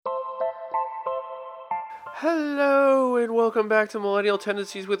Hello and welcome back to Millennial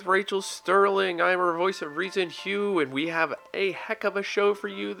Tendencies with Rachel Sterling. I'm her voice of reason, Hugh, and we have a heck of a show for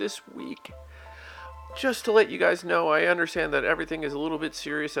you this week. Just to let you guys know, I understand that everything is a little bit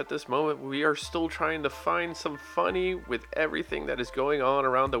serious at this moment. We are still trying to find some funny with everything that is going on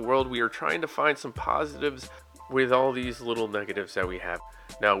around the world. We are trying to find some positives with all these little negatives that we have.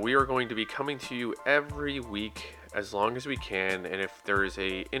 Now, we are going to be coming to you every week as long as we can, and if there is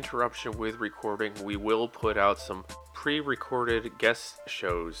a interruption with recording, we will put out some pre-recorded guest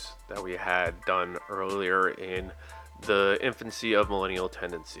shows that we had done earlier in the infancy of Millennial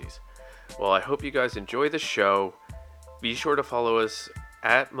Tendencies. Well, I hope you guys enjoy the show. Be sure to follow us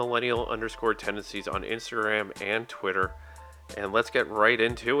at millennial_tendencies on Instagram and Twitter, and let's get right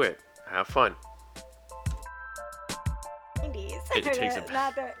into it. Have fun. It takes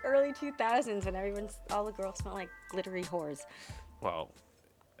not the early 2000s when all the girls smell like glittery whores. Well,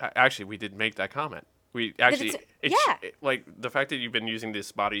 actually, we did make that comment. We actually, like the fact that you've been using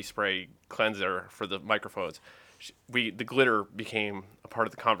this body spray cleanser for the microphones, the glitter became a part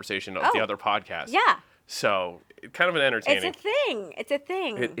of the conversation of the other podcast. Yeah. So, kind of an entertaining. It's a thing. It's a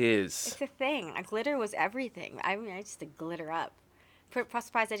thing. It is. It's a thing. Glitter was everything. I mean, I used to glitter up.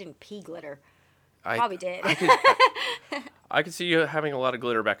 Surprised I didn't pee glitter. Probably did. I could see you having a lot of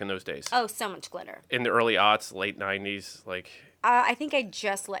glitter back in those days. Oh, so much glitter. In the early aughts, late 90s, like... I think I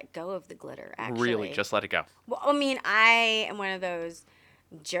just let go of the glitter, actually. Really? Just let it go? Well, I mean, I am one of those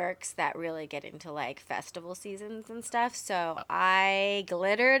jerks that really get into, like, festival seasons and stuff, so I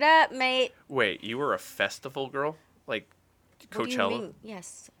glittered up, mate. Wait, you were a festival girl? Like, Coachella? What do you mean?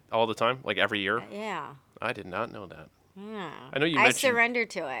 Yes. All the time? Like, every year? Yeah. I did not know that. Yeah. I know you mentioned... I surrender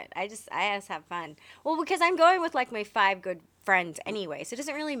to it. I just have fun. Well, because I'm going with, like, my 5 good friends anyway, so it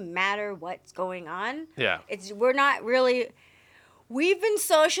doesn't really matter what's going on. Yeah. We're not really... We've been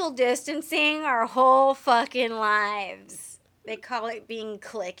social distancing our whole fucking lives. They call it being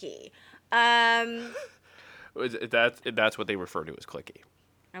cliquey. That's what they refer to as cliquey.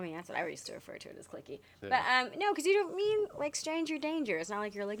 I mean, that's what I used to refer to it as cliquey. Yeah. But, no, because you don't mean, like, stranger danger. It's not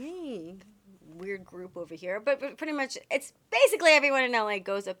like you're like, hey... weird group over here, but pretty much it's basically everyone in LA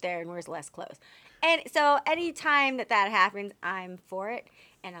goes up there and wears less clothes, and so anytime that happens, I'm for it.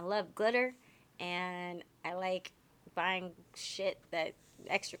 And I love glitter, and I like buying shit that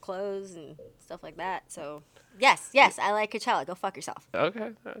extra clothes and stuff like that. So yes, I like Coachella. Go fuck yourself.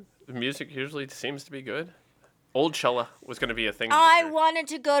 Okay, the music usually seems to be good. Old Chella was going to be a thing. I wanted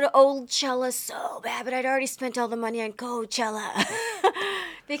to go to Old Chella so bad, but I'd already spent all the money on Coachella.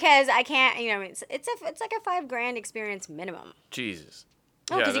 Because I can't, it's like a $5,000 experience minimum. Jesus.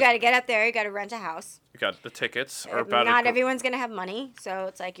 Oh, because you got to get up there, you got to rent a house. You got the tickets. Not everyone's going to have money, so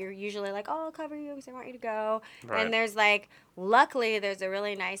it's like you're usually like, oh, I'll cover you because I want you to go. Right. And there's like, luckily, there's a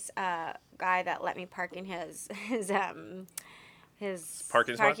really nice guy that let me park in his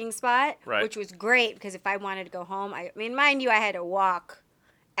parking spot, right. Which was great because if I wanted to go home, I mean, mind you, I had to walk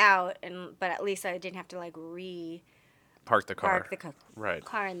out, but at least I didn't have to like park the car. Right.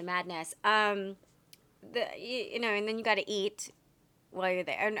 Car in the madness. And then you got to eat while you're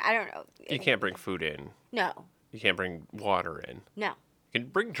there. And I don't know. You can't bring food in. No. You can't bring water in. No. You can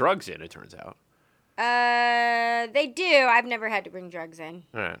bring drugs in, it turns out. They do. I've never had to bring drugs in.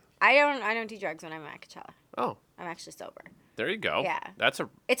 All right. I don't do drugs when I'm at Coachella. Oh. I'm actually sober. There you go. Yeah.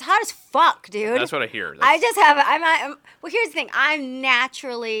 It's hot as fuck, dude. That's what I hear. Well, here's the thing. I'm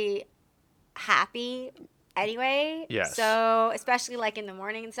naturally happy anyway. Yes. So, especially like in the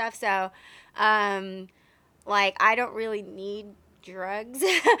morning and stuff. So, like I don't really need drugs.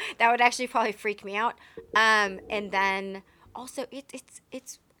 That would actually probably freak me out. And then also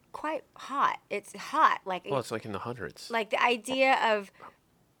it's quite hot. It's hot. Like, well, it's like in the hundreds. Like the idea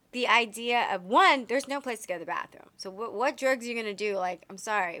of one, there's no place to go to the bathroom. So what drugs are you gonna do? Like, I'm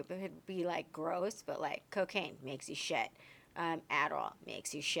sorry, it would be like gross, but like cocaine makes you shit. Adderall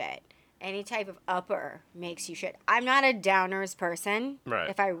makes you shit. Any type of upper makes you shit. I'm not a downers person. Right.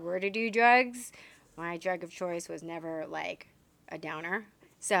 If I were to do drugs, my drug of choice was never like a downer.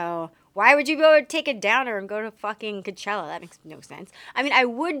 So why would you go take a downer and go to fucking Coachella? That makes no sense. I mean, I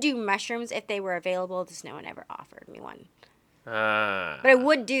would do mushrooms if they were available, just no one ever offered me one. But I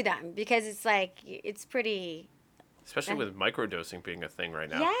would do them because it's like, it's pretty... Especially with microdosing being a thing right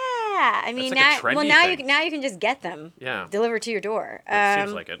now. Yeah. I mean, like now you can just get them. Yeah. Delivered to your door. It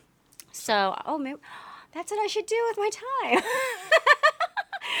seems like it. So, maybe, that's what I should do with my time.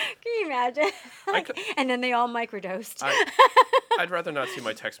 Can you imagine? And then they all microdosed. I'd rather not see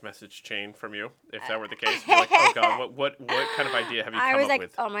my text message chain from you if that were the case. Be like, oh God, what kind of idea have you come up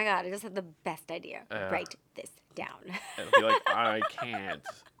with? Oh my God, I just had the best idea. Write this down. And I'd be like, I can't.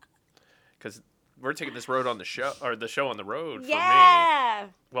 Because we're taking this road on the show, or the show on the road for me. Yeah.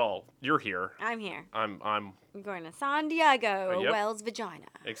 Well, you're here. I'm here. I'm I'm going to San Diego, Yep. Wales, vagina.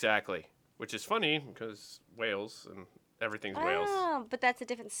 exactly. Which is funny because Wales and everything's Wales. Oh, but that's a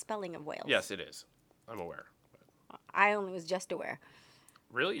different spelling of Wales. Yes, it is. I'm aware. I only was just aware.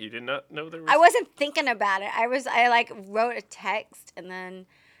 Really? You did not know there was? I wasn't thinking about it. I like wrote a text and then,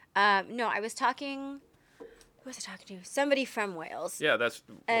 no, I was talking. Who was I talking to? Somebody from Wales. Yeah, that's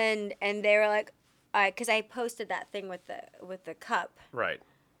And they were like, because I posted that thing with the cup, right.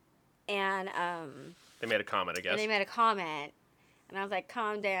 and They made a comment, I guess. and they made a comment, and I was like,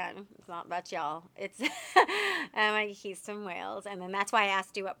 calm down. It's not about y'all. It's I'm like, he's from Wales, and then that's why I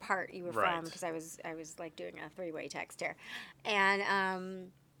asked you what part you were Right. from, because I was like doing a 3-way text here, and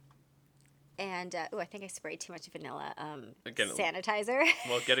I think I sprayed too much vanilla Again, sanitizer.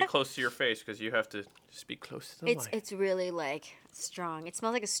 Well, get it close to your face because you have to speak close to the mic. It's really like strong. It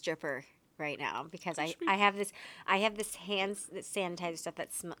smells like a stripper right now because I Sweet. have this hand sanitizer stuff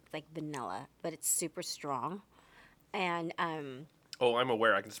that smells like vanilla, but it's super strong, and Oh, I'm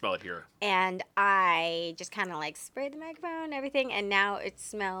aware. I can smell it here. and I just kind of like sprayed the microphone and everything, and now it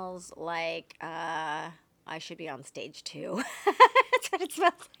smells like I should be on stage 2. That's what it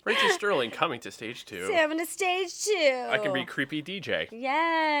smells like. Rachel Sterling coming to stage 2. So I'm on stage 2. I can be creepy DJ.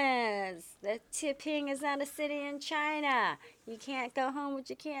 Yes, the Tipping is not a city in China. You can't go home, but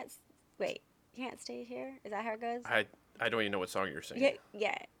you can't. Wait, you can't stay here? Is that how it goes? I don't even know what song you're singing. Yeah,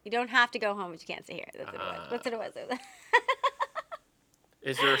 yeah. You don't have to go home, but you can't stay here. That's what it was. That's what it was.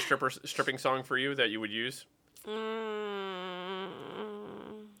 Is there a stripping song for you that you would use?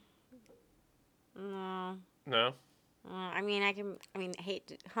 No. No? I mean, I hate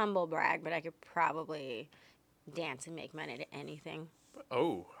to humble brag, but I could probably dance and make money to anything.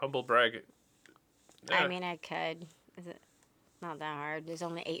 Oh, humble brag. I mean, I could. Is it not that hard? There's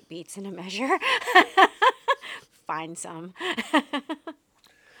only 8 beats in a measure. Find some.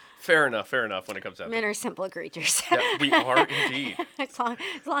 Fair enough when it comes out. Men are simple creatures. Yeah, we are indeed. as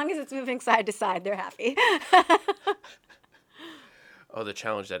long as it's moving side to side, they're happy. Oh, the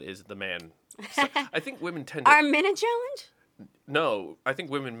challenge that is the man. So, I think women tend to... Our minute challenge? No, I think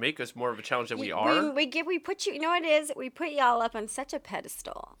women make us more of a challenge than we are. We put you. You know what it is? We put y'all up on such a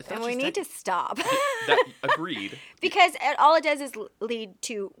pedestal, It's and not we just need that- to stop. Agreed. Because all it does is lead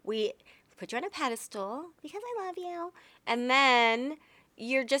to we put you on a pedestal because I love you, and then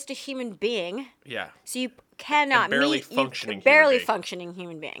you're just a human being. Yeah. So you cannot barely meet functioning human barely being. functioning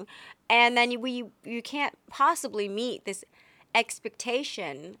human being, and then you can't possibly meet this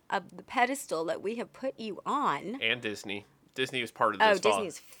expectation of the pedestal that we have put you on. And Disney. Disney is part of Oh, this.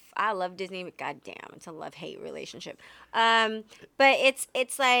 Disney's. I love Disney, but goddamn, it's a love-hate relationship. But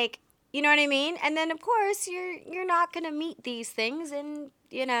it's like, you know what I mean. And then of course you're not gonna meet these things, and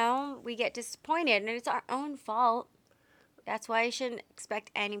you know we get disappointed, and it's our own fault. That's why you shouldn't expect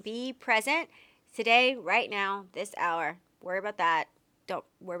any. Be present today, right now, this hour. Worry about that. Don't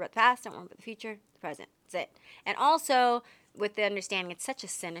worry about the past. Don't worry about the future. The present. That's it. And also with the understanding, it's such a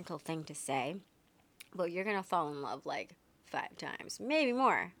cynical thing to say, but you're gonna fall in love like 5 times, maybe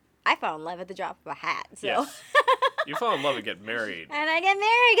more. I fell in love at the drop of a hat. So. Yes. You fall in love and get married. And I get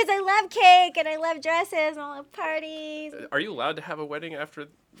married because I love cake and I love dresses and I love parties. Are you allowed to have a wedding after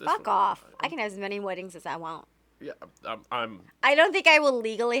this? Fuck off. I can have as many weddings as I want. Yeah, I'm. I don't think I will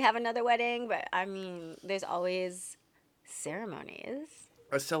legally have another wedding, but I mean, there's always ceremonies.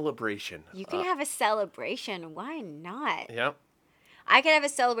 A celebration. You can have a celebration. Why not? Yep. I could have a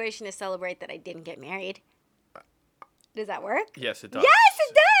celebration to celebrate that I didn't get married. Does that work? Yes, it does. Yes,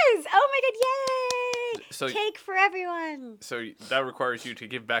 it does. Oh my god, yay! So- Cake for everyone. So that requires you to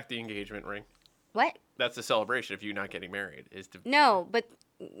give back the engagement ring. What? That's the celebration of you not getting married. Is to. No, but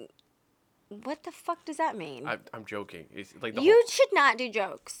what the fuck does that mean? I'm joking. It's like the You should not do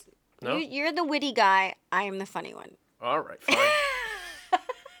jokes. No? You're the witty guy. I am the funny one. All right, fine.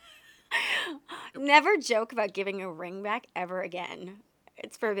 Never joke about giving a ring back ever again.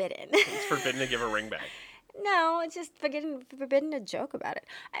 It's forbidden. It's forbidden to give a ring back. No, it's just forbidden to joke about it.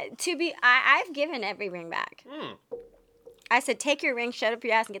 I've given every ring back. I said, take your ring, shut up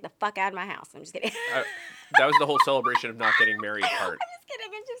your ass, and get the fuck out of my house. I'm just kidding. That was the whole celebration of not getting married part.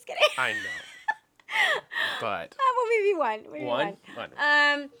 I'm just kidding. I know. But. Well, maybe one. Maybe One?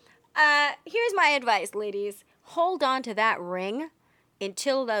 Here's my advice, ladies. Hold on to that ring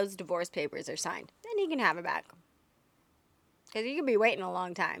until those divorce papers are signed. Then you can have it back. Because you could be waiting a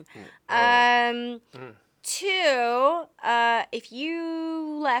long time. Two, if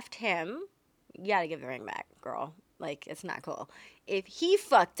you left him, you gotta give the ring back, girl. Like, it's not cool. If he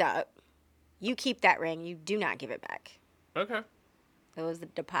fucked up, you keep that ring. You do not give it back. Okay. That was the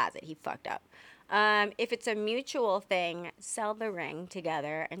deposit. He fucked up. If it's a mutual thing, sell the ring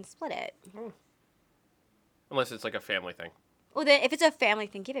together and split it. Unless it's like a family thing. Well, then if it's a family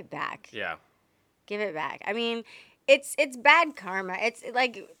thing, give it back. Yeah. Give it back. I mean, it's bad karma. It's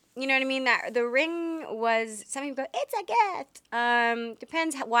like, you know what I mean? That the ring was, some people go, it's a gift.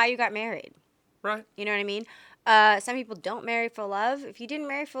 Depends why you got married. Right. You know what I mean? Some people don't marry for love. If you didn't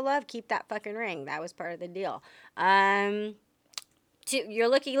marry for love, keep that fucking ring. That was part of the deal. You're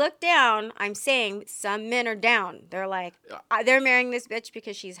lucky, look down. I'm saying some men are down. They're like, they're marrying this bitch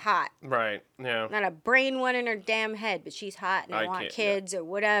because she's hot. Right. Yeah. Not a brain one in her damn head, but she's hot and I want kids or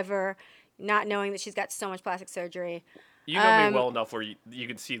whatever. Not knowing that she's got so much plastic surgery. You know me well enough where you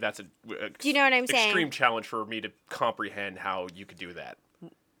can see that's a do you know what I'm saying? Extreme challenge for me to comprehend how you could do that.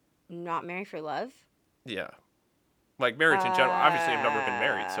 Not marry for love? Yeah. Like marriage in general. Obviously, I've never been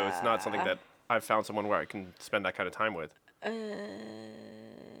married, so it's not something that I've found someone where I can spend that kind of time with.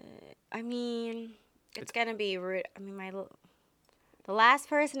 I mean, it's gonna be rude. I mean, the last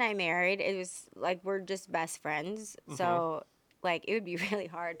person I married, it was like we're just best friends. Mm-hmm. So, like, it would be really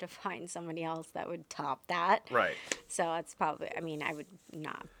hard to find somebody else that would top that. Right. So it's probably. I mean, I would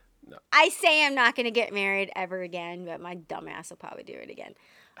not. No. I say I'm not gonna get married ever again, but my dumbass will probably do it again.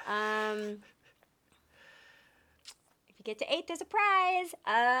 If you get to 8, there's a prize.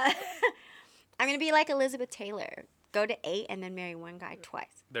 I'm gonna be like Elizabeth Taylor. Go to 8 and then marry one guy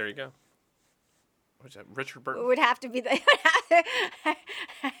twice. There you go. What's that? Richard Burton? It would have to be the...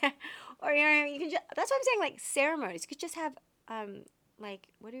 or, you know, you can just... That's what I'm saying, like, ceremonies. You could just have, like,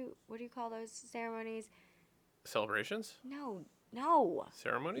 what do you call those ceremonies? Celebrations? No.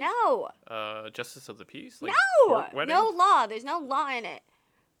 Ceremonies? No. Justice of the Peace? Like no. No law. There's no law in it.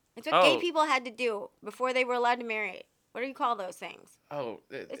 It's what gay people had to do before they were allowed to marry. What do you call those things? Oh.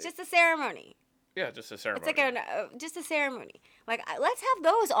 It's just a ceremony. Yeah, just a ceremony. It's like just a ceremony. Like, let's have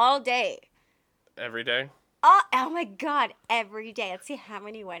those all day. Every day? Oh my God, every day. Let's see how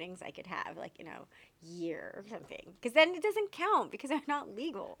many weddings I could have, like, you know, year or something. Because then it doesn't count because they're not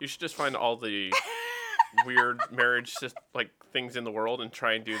legal. You should just find all the weird marriage like things in the world and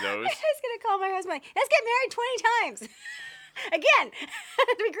try and do those. I was going to call my husband, like, let's get married 20 times. Again.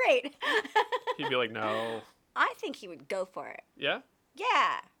 That'd be great. He'd be like, no. I think he would go for it. Yeah?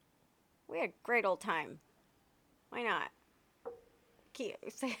 Yeah. We had a great old time. Why not?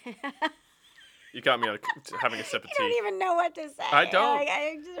 You got me on having a sip of tea. You don't even know what to say. I don't. Like,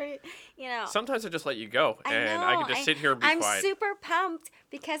 I just, you know. Sometimes I just let you go, and I can just sit here and be quiet. I'm super pumped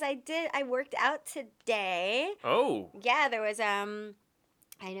because I worked out today. Oh. Yeah, there was I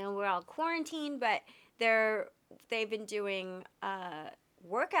know we're all quarantined, but they've been doing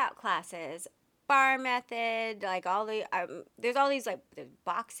workout classes. Bar method, like all the there's all these like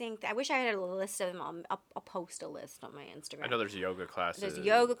boxing. I wish I had a list of them. I'll post a list on my Instagram. I know there's yoga classes. There's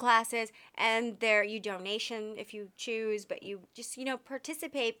yoga classes, and you donation if you choose, but you just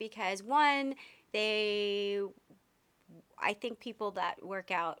participate because one, I think people that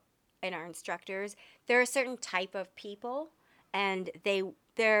work out and are instructors, they're a certain type of people, and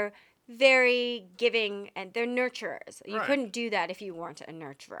they're very giving and they're nurturers. You couldn't do that if you weren't a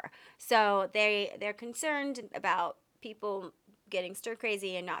nurturer. So they're concerned about people getting stir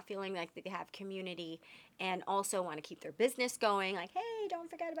crazy and not feeling like they have community, and also want to keep their business going. Like, hey, don't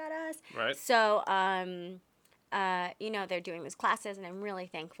forget about us. Right. So they're doing these classes, and I'm really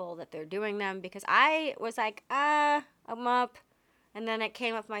thankful that they're doing them because I was like, I'm up, and then it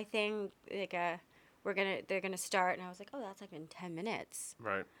came up my thing like they're gonna start, and I was like, oh, that's like in 10 minutes.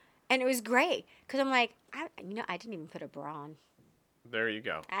 Right. And it was great because I'm like, I didn't even put a bra on. There you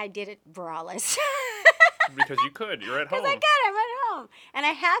go. I did it braless. Because you could. You're at home. I'm at home. And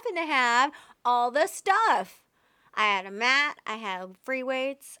I happen to have all the stuff. I had a mat. I had free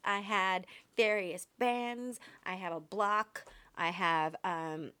weights. I had various bands. I have a block. I have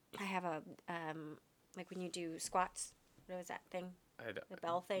like when you do squats. What was that thing? The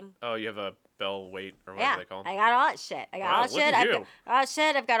bell thing. Oh, you have a bell weight or whatever they call them? I got all that shit.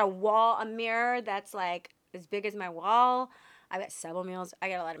 I've got a mirror that's like as big as my wall. I've got several meals. I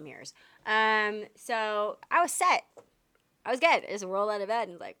got a lot of mirrors. So I was set. I was good. I just rolled out of bed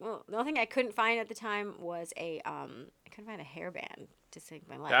and was like, well, the only thing I couldn't find at the time was I couldn't find a hairband to sink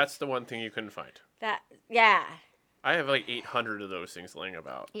my leg. That's the one thing you couldn't find. Yeah. I have like 800 of those things laying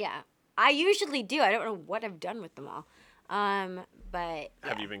about. Yeah. I usually do. I don't know what I've done with them all. But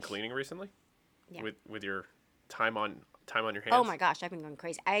have you been cleaning recently? Yeah. With your time on your hands? Oh my gosh, I've been going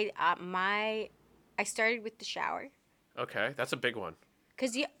crazy. I started with the shower. Okay, that's a big one.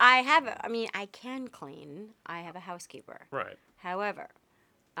 Because I can clean. I have a housekeeper. Right. However,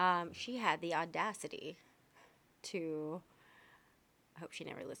 she had the audacity to hope she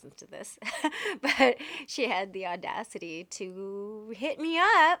never listens to this, but she had the audacity to hit me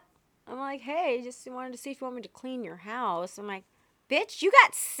up. I'm like, hey, just wanted to see if you want me to clean your house. I'm like, bitch, you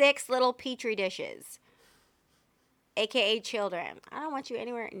got 6 little petri dishes, aka children. I don't want you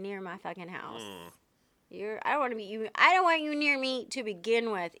anywhere near my fucking house. I don't want to be you. I don't want you near me to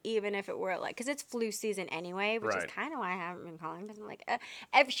begin with, even if it were like, because it's flu season anyway, which is kind of why I haven't been calling. Because I'm like,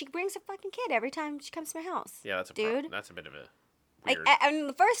 she brings a fucking kid every time she comes to my house. Yeah, that's a dude. That's a bit of a weird. Like, I mean,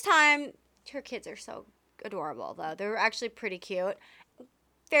 the first time, her kids are so adorable though. They're actually pretty cute,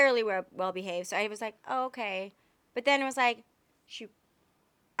 fairly well behaved. So I was like, oh, okay, but then it was like,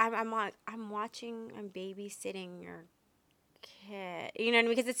 I'm babysitting your kid, you know what I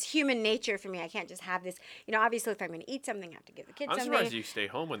mean? Because it's human nature for me. I can't just have this, you know, obviously if I'm going to eat something, I have to give the kids something. I'm surprised you stay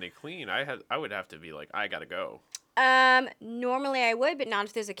home when they clean. I would have to be like, I gotta go. Normally I would, but not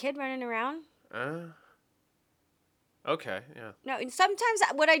if there's a kid running around. Okay, yeah. No, and sometimes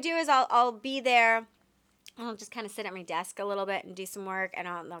what I do is I'll be there, I'll just kind of sit at my desk a little bit and do some work, and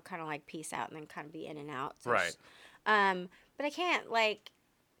they'll kind of like peace out and then kind of be in and out. So right. But I can't, like,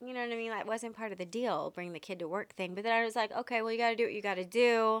 you know what I mean? That wasn't part of the deal, bring the kid to work thing. But then I was like, okay, well, you got to do what you got to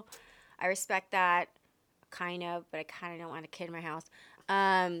do. I respect that, kind of, but I kind of don't want a kid in my house.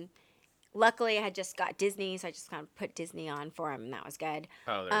 Luckily, I had just got Disney, so I just kind of put Disney on for him, and that was good.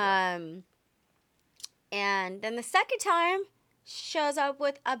 Oh, there you go. And then the second time, shows up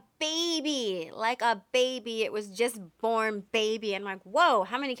with a baby, like a baby. It was just born baby. I'm like, whoa,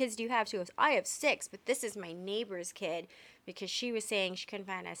 how many kids do you have? She goes, I have 6, but this is my neighbor's kid, because she was saying she couldn't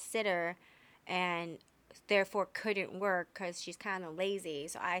find a sitter and therefore couldn't work because she's kind of lazy.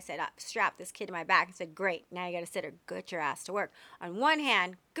 So I said, strap this kid to my back and said, great, now you got a sitter. Get your ass to work. On one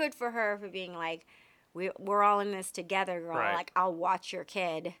hand, good for her for being like, we're all in this together, girl. Right. Like, I'll watch your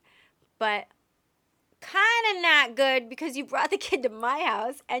kid. But kind of not good, because you brought the kid to my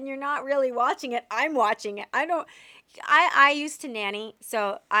house and you're not really watching it. I'm watching it. I used to nanny,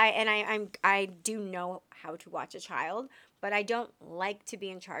 so I do know how to watch a child, but I don't like to be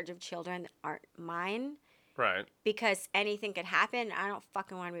in charge of children that aren't mine. Right. Because anything could happen. I don't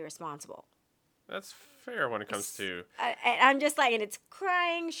fucking want to be responsible. That's fair when it comes to. I'm just like, and it's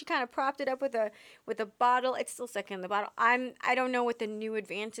crying. She kind of propped it up with a bottle. It's still stuck in the bottle. I don't know what the new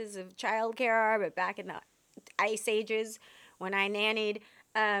advances of childcare are, but back in the ice ages when I nannied,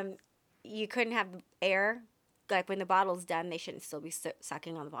 you couldn't have air. Like, when the bottle's done, they shouldn't still be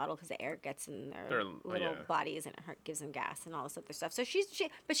sucking on the bottle, because the air gets in their little bodies and it gives them gas and all this other stuff. So she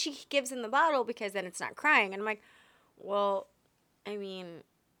gives in the bottle because then it's not crying. And I'm like, well, I mean,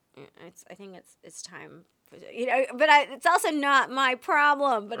 I think it's time, you know. But it's also not my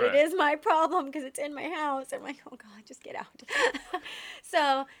problem. But right. It is my problem because it's in my house. I'm like, oh God, just get out.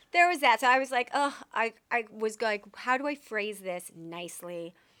 So there was that. So I was like, oh, I was like, how do I phrase this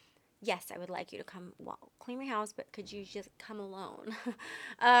nicely? Yes, I would like you to come clean my house, but could you just come alone?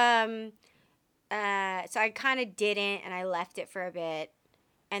 So I kind of didn't, and I left it for a bit.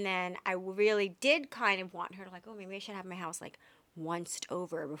 And then I really did kind of want her to, like, oh, maybe I should have my house, like, once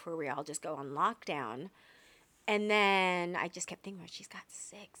over before we all just go on lockdown. And then I just kept thinking, she's got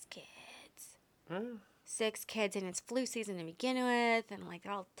 6 kids. 6 kids, and it's flu season to begin with, and like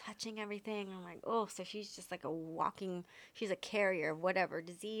they're all touching everything. I'm like, oh, so she's just like she's a carrier of whatever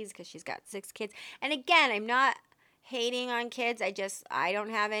disease because she's got 6 kids. And again, I'm not hating on kids. I don't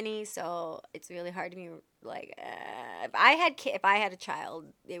have any, so it's really hard to be like, if I had a child,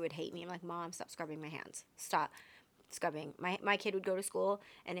 they would hate me. I'm like, Mom, stop scrubbing my hands. Stop scrubbing. My kid would go to school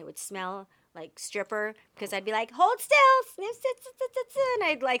and it would smell like stripper, because I'd be like, hold still, sniff, and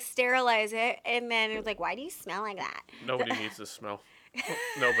I'd like sterilize it, and then it was like, why do you smell like that? Nobody needs to smell.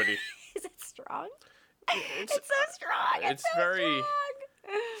 Nobody. Is it strong? It's so strong. It's so very strong.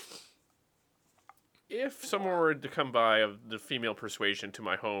 If someone were to come by of the female persuasion to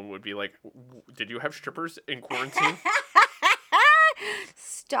my home, would be like, did you have strippers in quarantine?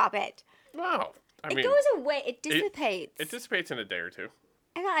 Stop it. No. It goes away. It dissipates. It dissipates in a day or two.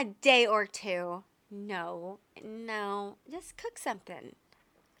 Not a day or two. No. Just cook something.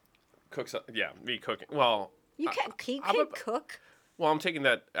 Me cooking. Well, you can cook. Well, I'm taking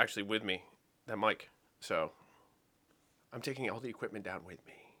that actually with me, that mic. So I'm taking all the equipment down with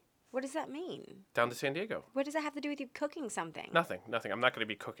me. What does that mean? Down to San Diego. What does that have to do with you cooking something? Nothing. I'm not going to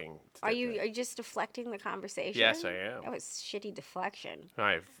be cooking. Are you just deflecting the conversation? Yes, I am. That was shitty deflection.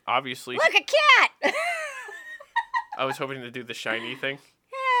 I've obviously... Look, a cat! I was hoping to do the shiny thing.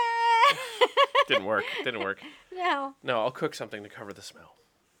 Didn't work. No, I'll cook something to cover the smell.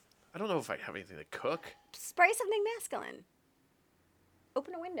 I don't know if I have anything to cook. Spray something masculine.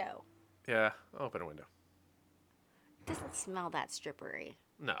 Open a window. Yeah, I'll open a window. doesn't smell that strippery.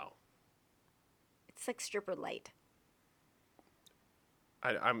 No. It's like stripper light.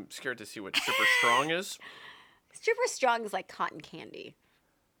 I'm scared to see what Stripper Strong is. Stripper strong is like cotton candy.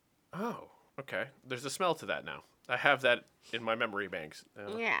 Oh, okay. There's a smell to that now. I have that in my memory banks.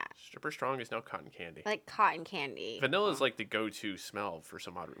 Yeah. Stripper Strong is now cotton candy. Like cotton candy. Vanilla is like the go-to smell for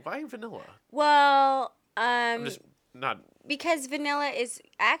some odd reason. Why vanilla? Well, I'm just not. because vanilla is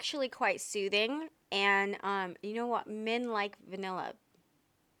actually quite soothing, and you know what? Men like vanilla.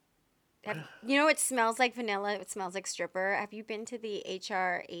 You know, it smells like vanilla. It smells like stripper. Have you been to the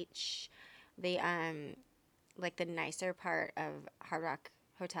HRH, the like the nicer part of Hard Rock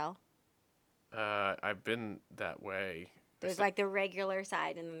Hotel? I've been that way. There's like the regular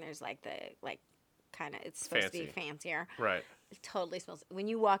side, and then there's like the kind of, it's supposed to be fancier. Right. It totally smells. When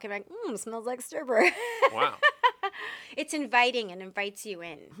you walk in, like, it smells like stripper. Wow. It's inviting and invites you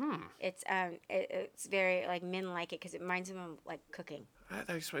in. Hmm. It's very like men like it because it reminds them of like cooking. That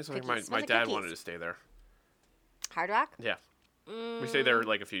explains something. Cookies. My Smells like dad cookies. wanted to stay there. Hard Rock. Yeah. We stayed there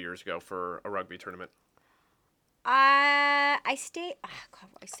like a few years ago for a rugby tournament. I stayed. Oh God,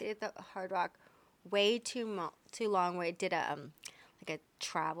 I stayed at the Hard Rock way too long. We did a like a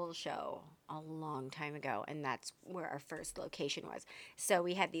travel show a long time ago, and that's where our first location was. So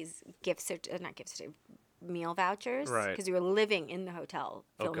we had these meal vouchers, Right. Because we were living in the hotel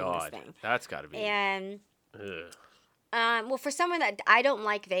filming this thing. That's got to be. And Ugh. well, for someone that I don't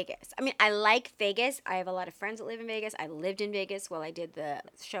like Vegas. I mean, I like Vegas. I have a lot of friends that live in Vegas. I lived in Vegas while I did the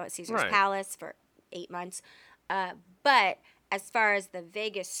show at Caesar's Right. Palace for 8 months. But as far as the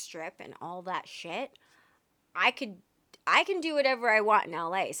Vegas Strip and all that shit, I can do whatever I want in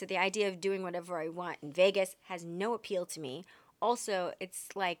LA. So the idea of doing whatever I want in Vegas has no appeal to me. Also, it's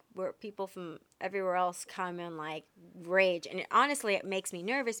like where people from everywhere else come and like rage. And honestly, it makes me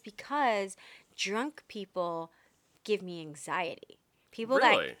nervous because drunk people give me anxiety. People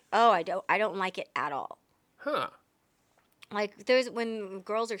Really? I don't like it at all. Huh. Like there's when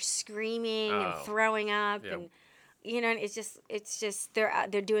girls are screaming and Oh. throwing up Yep. and it's just they're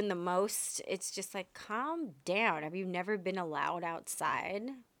doing the most. It's just like, calm down. Have you never been allowed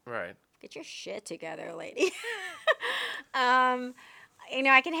outside? Right. Get your shit together, lady.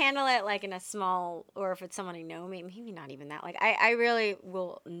 I can handle it like in a small, or if it's someone I know, maybe not even that. Like I really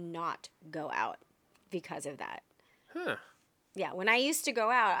will not go out because of that. Huh. Yeah, when I used to go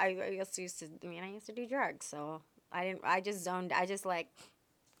out, I used to do drugs, so I just like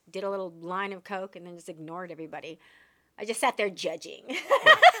did a little line of coke and then just ignored everybody. I just sat there judging.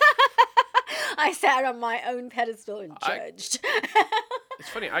 I sat on my own pedestal and judged. It's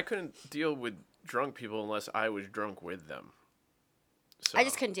funny. I couldn't deal with drunk people unless I was drunk with them. So, I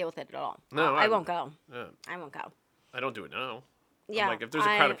just couldn't deal with it at all. No, I won't go. Yeah. I won't go. I don't do it now. Yeah, I'm like, if there's a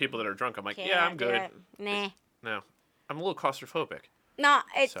crowd of people that are drunk, I'm like, yeah, I'm Can't do good. it. Nah. No. I'm a little claustrophobic. No,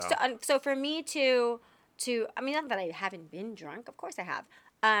 it's So. so for me to I mean, not that I haven't been drunk. Of course I have.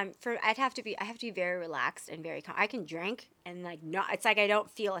 I have to be very relaxed and very calm. I can drink and like not. It's like I don't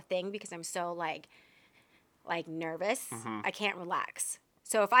feel a thing because I'm so like nervous. Mm-hmm. I can't relax.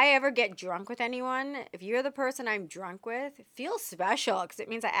 So if I ever get drunk with anyone, if you're the person I'm drunk with, feel special because it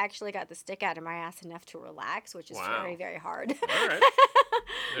means I actually got the stick out of my ass enough to relax, which is Wow. very, very hard. All right.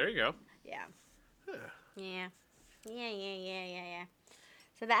 There you go. Yeah. Huh. Yeah. Yeah.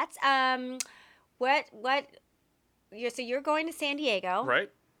 So that's so you're going to San Diego. Right?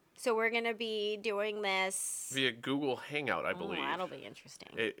 So we're going to be doing this Via Google Hangout, I believe. Oh, that'll be interesting.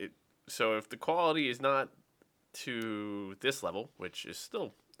 So if the quality is not to this level, which is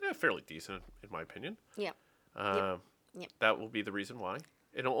still fairly decent in my opinion, Yep. Yep. that will be the reason why.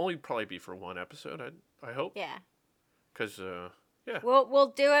 It'll only probably be for one episode, I hope. Yeah. Because, yeah. We'll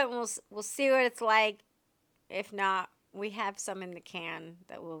do it and we'll see what it's like. If not, we have some in the can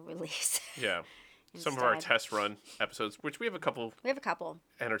that we'll release. Yeah. Some of our Instead. test run episodes, which we have a couple We have a couple.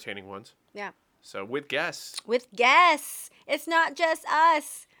 entertaining ones. Yeah. So with guests. With guests. It's not just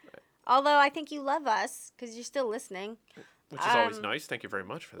us. Although I think you love us because you're still listening. Which is always nice. Thank you very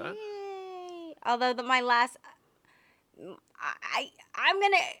much for that. Yay. Although my last, I'm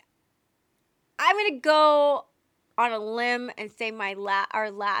gonna go on a limb and say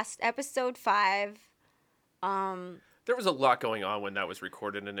our last episode 5. There was a lot going on when that was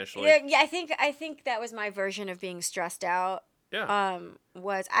recorded initially. Yeah, I think that was my version of being stressed out. Yeah.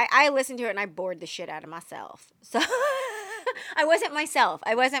 Was I listened to it and I bored the shit out of myself. So I wasn't myself.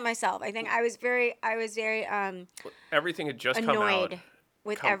 I think I was very Everything had just come annoyed out.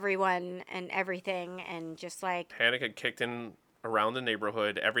 with everyone and everything and just like Panic had kicked in around the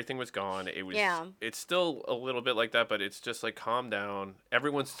neighborhood. Everything was gone. It was. Yeah. It's still a little bit like that, but it's just like calm down.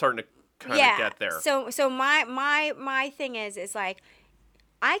 Everyone's starting to kind of get there. So my thing is like,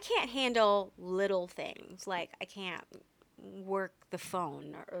 I can't handle little things. Like, I can't work the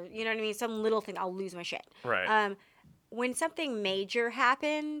phone, or you know what I mean? Some little thing, I'll lose my shit. Right. When something major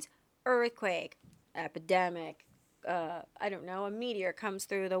happens, earthquake, epidemic, I don't know, a meteor comes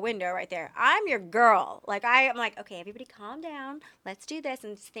through the window right there, I'm your girl. Like, I'm like, okay, everybody calm down. Let's do this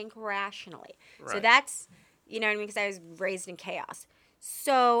and think rationally. Right. So that's, you know what I mean? Because I was raised in chaos.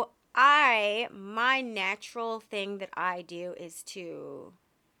 So my natural thing that I do is to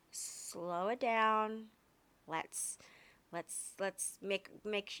slow it down. Let's make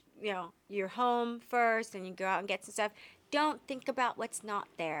you know, you're home first, and you go out and get some stuff. Don't think about what's not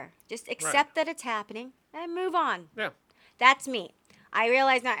there. Just accept that it's happening and move on. Yeah. That's me. I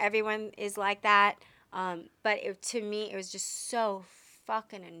realize not everyone is like that, but to me, it was just so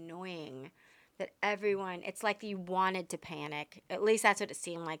fucking annoying that everyone, it's like you wanted to panic. At least that's what it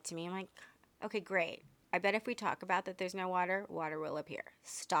seemed like to me. I'm like, okay, great. I bet if we talk about that there's no water, water will appear.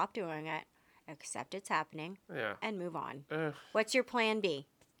 Stop doing it. Accept it's happening. Yeah. And move on. What's your plan B?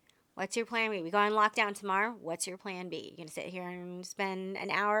 What's your plan B? We go on lockdown tomorrow. What's your plan B? You gonna sit here and spend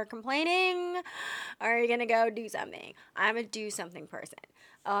an hour complaining, or are you gonna go do something? I'm a do something person.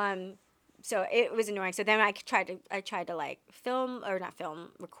 So it was annoying. So then I tried to like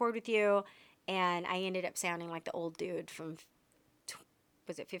record with you, and I ended up sounding like the old dude from,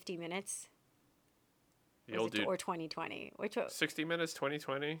 was it 50 Minutes? The old dude. Or 2020? Which one? 60 Minutes,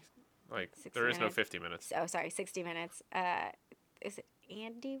 2020. Like, there is no 50 Minutes. Oh, sorry, 60 Minutes. Is it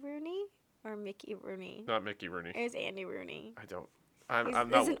Andy Rooney or Mickey Rooney? Not Mickey Rooney. It's Andy Rooney. I don't. I'm He's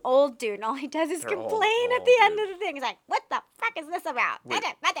not. an old dude, and all he does is They're complain old at the end dude. of the thing. He's like, what the fuck is this about? Wait.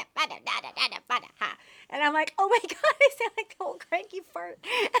 And I'm like, oh my God, I sound like the old cranky fart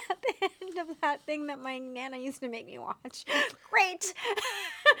at the end of that thing that my Nana used to make me watch. Great.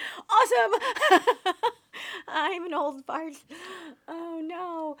 Awesome. I'm an old fart. Oh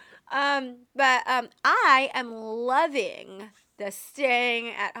no. But I am loving the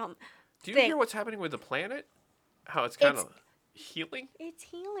staying at home Do you thing. hear what's happening with the planet? How it's kind of healing? It's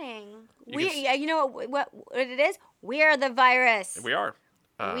healing. You You know what it is? We are the virus. We are.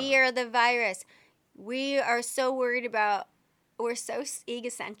 We are the virus. We are so worried about. We're so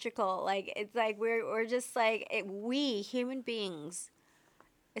egocentrical. Like, it's like we're just like we human beings,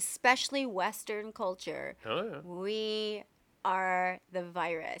 especially Western culture. Oh, yeah. We are the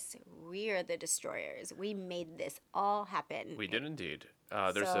virus. We are the destroyers. We made this all happen. We did indeed.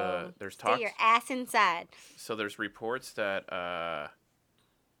 So There's stay talk. your ass inside. So there's reports that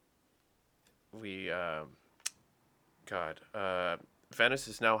Venice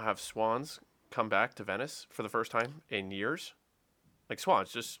is now have swans come back to Venice for the first time in years. Like,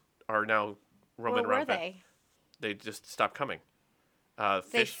 swans just are now roaming Where around. were they? They just stopped coming. They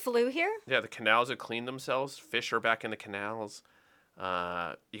Fish. flew here? Yeah, the canals have cleaned themselves. Fish are back in the canals.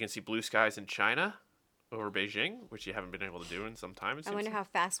 You can see blue skies in China over Beijing, which you haven't been able to do in some time. I wonder how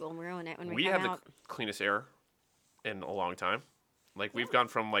fast we'll ruin it when we come have out. the cleanest air in a long time. Like, we've gone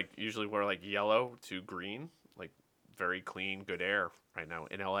from, like, usually we're like yellow to green, like very clean, good air right now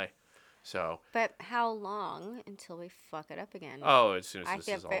in LA. So. But how long until we fuck it up again? Oh, as soon as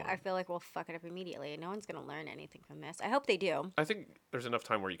this is all. I feel like we'll fuck it up immediately. No one's gonna learn anything from this. I hope they do. I think there's enough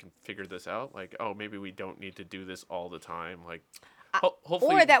time where you can figure this out. Like, oh, maybe we don't need to do this all the time. Like,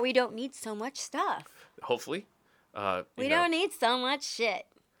 hopefully. Or that we don't need so much stuff. Hopefully. We don't need so much shit.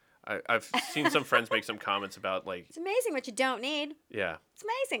 I've seen some friends make some comments about, like. It's amazing what you don't need. Yeah. It's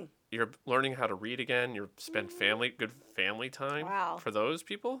amazing. You're learning how to read again. You're spend good family time. Wow. For those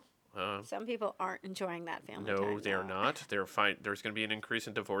people. Some people aren't enjoying that family time. No, they're not. They're fine. There's going to be an increase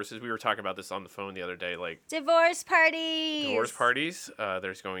in divorces. We were talking about this on the phone the other day. Like, divorce parties. Divorce parties.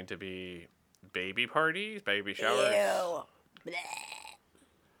 There's going to be baby parties, baby showers. Ew.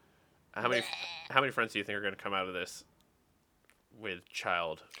 How many friends do you think are going to come out of this with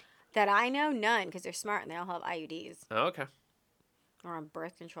child? That I know, none, because they're smart and they all have IUDs. Oh, okay. Or on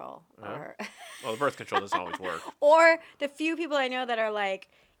birth control. Well, the birth control doesn't always work. Or the few people I know that are like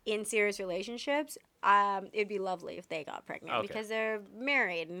in serious relationships, it'd be lovely if they got pregnant because they're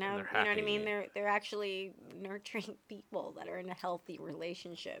married and now, they're you know what I happy. mean? They're actually nurturing people that are in a healthy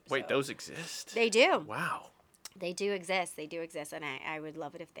relationship. Wait, so. those exist? They do. Wow. They do exist. They do exist, and I would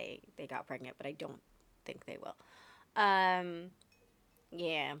love it if they got pregnant, but I don't think they will.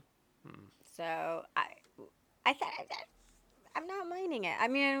 Yeah. So I thought I'm not minding it. I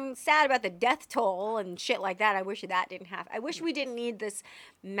mean, I'm sad about the death toll and shit like that. I wish that didn't happen. I wish we didn't need this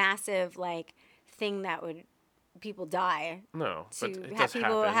massive like thing that would people die. No, but to it have does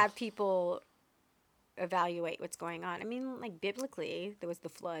people happen. have people evaluate what's going on. I mean, like biblically, there was the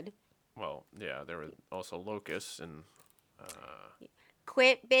flood. Well, yeah, there were also locusts and.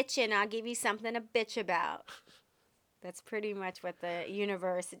 Quit bitching. I'll give you something to bitch about. That's pretty much what the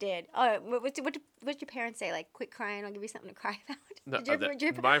universe did. Oh, what your parents say? Like, quit crying. I'll give you something to cry about. No, Did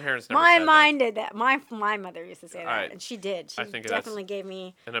your my parents never my said mine did that. My mother used to say that, I- and she did. She I think definitely gave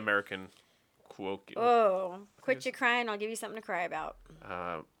me. an American quote. Oh, quit your crying. I'll give you something to cry about.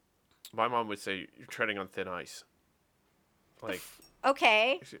 My mom would say you're treading on thin ice. Like,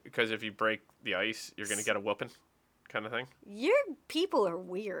 Okay, because if you break the ice, you're gonna get a whooping, kind of thing. your people are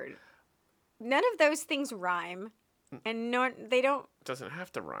weird. None of those things rhyme, and no, they don't. It doesn't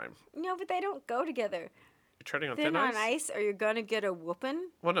have to rhyme. No, but they don't go together. You're treading on Thin thin on ice, or you're gonna get a whooping.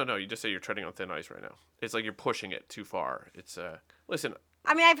 Well, no. You just say you're treading on thin ice right now. It's like you're pushing it too far. It's listen.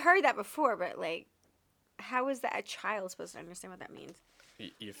 I mean, I've heard that before, but like, how is that a child supposed to understand what that means?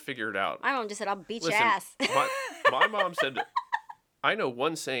 You figure it out. My mom just said, "I'll beat your Listen, ass." my mom said, I know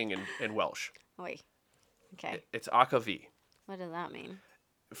one saying in Welsh. Oi. Okay. It's akavi. What does that mean?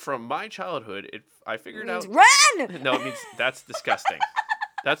 From my childhood, I figured It out. means run. No, it means that's disgusting.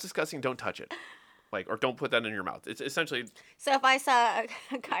 That's disgusting. Don't touch it. Like, or don't put that in your mouth. It's essentially. So if I saw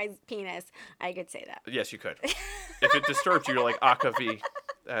a guy's penis, I could say that. Yes, you could. If it disturbs you, you're like akavi.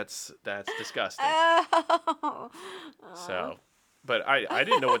 That's disgusting. Oh. So, but I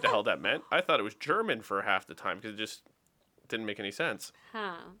didn't know what the hell that meant. I thought it was German for half the time because it just didn't make any sense.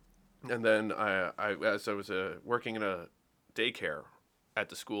 Huh. And then as I was working in a daycare at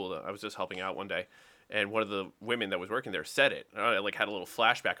the school, I was just helping out one day, and one of the women that was working there said it. And I like had a little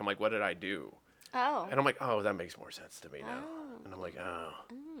flashback. I'm like, what did I do? Oh. And I'm like, oh, that makes more sense to me now. Oh. And I'm like, oh,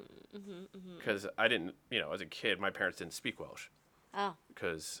 because I didn't, as a kid, my parents didn't speak Welsh. Oh.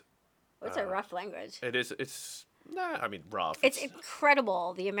 Because It's a rough language. it is. It's nah. I mean, rough. It's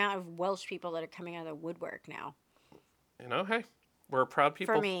incredible the amount of Welsh people that are coming out of the woodwork now. Hey, we're a proud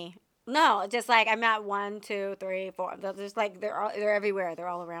people. For me. No, just like I'm at 1, 2, 3, 4. They're just like they're everywhere. They're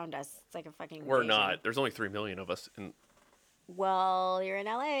all around us. It's like a fucking. We're invasion. not. There's only 3 million of us. Well, you're in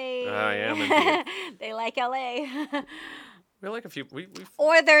LA. I am indeed. They like LA. We're like a few. We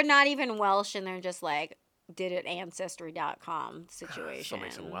Or they're not even Welsh and they're just like did it ancestry.com situation. still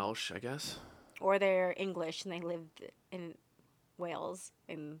makes them Welsh, I guess. Or they're English and they lived in Wales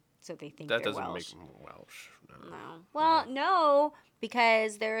and so they think That they're doesn't Welsh. make them Welsh. No. No. Well, no,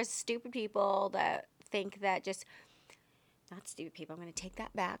 because there's stupid people that think that just not stupid people. I'm going to take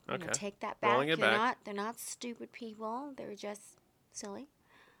that back. I'm going Okay. to take that back. Rolling it back. They're not stupid people. They're just silly.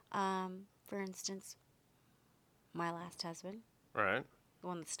 For instance, my last husband, All right. the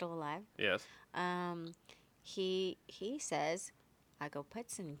one that's still alive, Yes. he says, I go put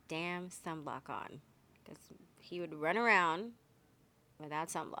some damn sunblock on. Because he would run around without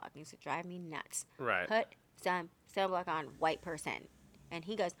sunblock. He used to drive me nuts. Right. Put some sunblock on, white person. And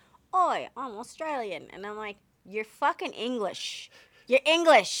he goes, Oi, I'm Australian. And I'm like, you're fucking English. You're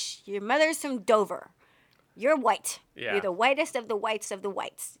English. Your mother's from Dover. You're white. Yeah. You're the whitest of the whites of the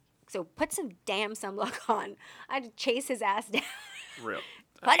whites. So put some damn sunblock on. I had to chase his ass down. Real.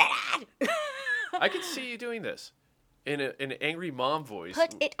 Put it on. I could see you doing this in an angry mom voice.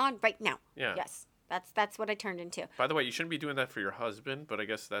 Put it on right now. Yeah. Yes. That's what I turned into. By the way, you shouldn't be doing that for your husband, but I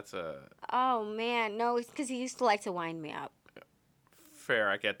guess that's Oh man, no, it's because he used to like to wind me up. fair.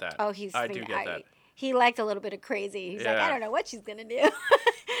 I get that. Oh, I do get that. He liked a little bit of crazy. He's like, Yeah. I don't know what she's gonna do.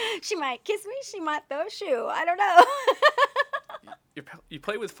 She might kiss me. She might throw a shoe. I don't know. You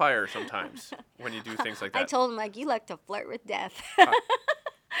play with fire sometimes when you do things like that. I told him like you like to flirt with death.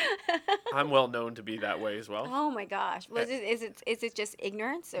 I'm well known to be that way as well. Oh my gosh, is it just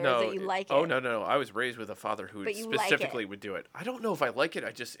ignorance or No, is it you like it? Oh no! I was raised with a father who But you like specifically it. would do it. I don't know if I like it.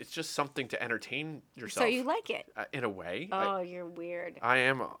 It's just something to entertain yourself. So you like it? In a way. Oh, you're weird. I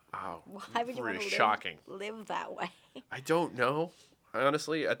am. Why would you really want to shocking. live that way? I don't know.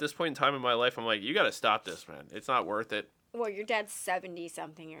 Honestly, at this point in time in my life, I'm like, you got to stop this, man. It's not worth it. Well, your dad's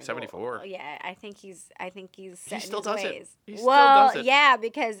 70-something years 74. old. Yeah, I think he's set He in still his does it. ways. He still Well, does it. yeah,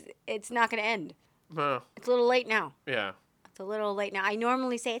 because it's not going to end. It's a little late now. Yeah. It's a little late now. I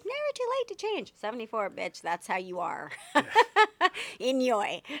normally say it's never too late to change. 74, bitch. That's how you are.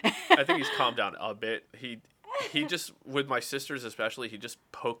 Inyoy. I think he's calmed down a bit. He just, with my sisters especially, he just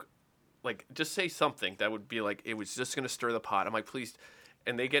just say something that would be like, it was just going to stir the pot. I'm like, please.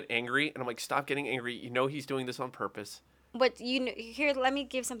 And they get angry, and I'm like, stop getting angry. You know he's doing this on purpose. But here, let me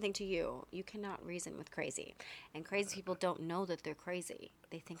give something to you. You cannot reason with crazy. And crazy people don't know that they're crazy.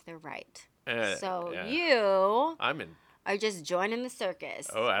 They think they're right. So yeah. you I'm in. are just joining the circus.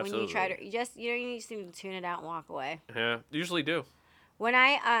 Oh, absolutely. When you try to, you just need to tune it out and walk away. Yeah, usually do. When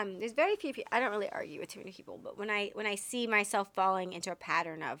there's very few people, I don't really argue with too many people, but when I see myself falling into a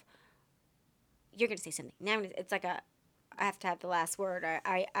pattern of you're gonna say something. Now it's like I have to have the last word.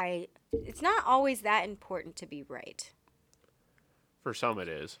 It's not always that important to be right. For some, it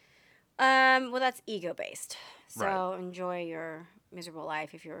is. Well, that's ego based. So Right. enjoy your miserable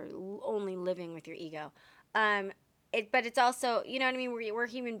life if you're only living with your ego. But it's also, you know what I mean. We're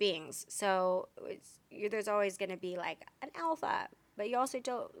human beings, so there's always gonna be like an alpha. But you also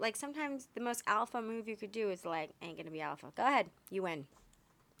don't like sometimes the most alpha move you could do is like ain't gonna be alpha. Go ahead, you win.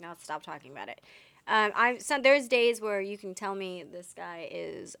 Now let's stop talking about it. There's days where you can tell me this guy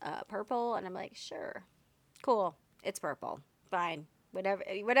is purple, and I'm like, sure, cool, it's purple, fine,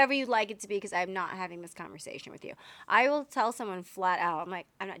 whatever you'd like it to be, because I'm not having this conversation with you. I will tell someone flat out, I'm like,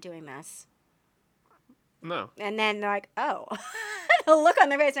 I'm not doing this, No. and then they're like, oh, the look on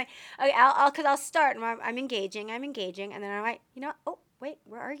their face, like, okay, I'll start, and I'm engaging, and then I'm like, you know, oh wait,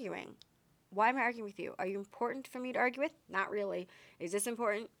 we're arguing. Why am I arguing with you? Are you important for me to argue with? Not really. Is this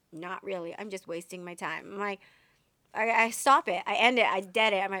important? Not really. I'm just wasting my time. I'm like, I stop it. I end it. I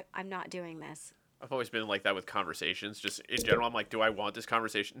dead it. I'm like, I'm not doing this. I've always been like that with conversations. Just in general, I'm like, do I want this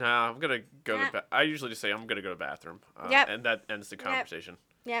conversation? Nah, I'm going to go to I usually just say, I'm going to go to the bathroom. Yep. And that ends the conversation.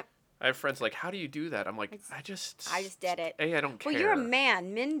 Yep. I have friends like, how do you do that? I'm like, I just did it. I don't care. Well, you're a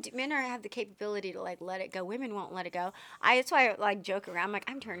man. Men have the capability to like let it go. Women won't let it go. That's why I like joke around. I'm like,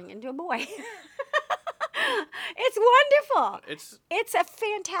 I'm turning into a boy. It's wonderful. It's a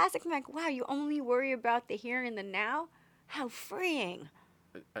fantastic. I'm like, wow, you only worry about the here and the now. How freeing.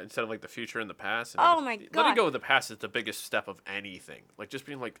 Instead of like the future and the past. Oh my God. Letting go of the past is the biggest step of anything. Like just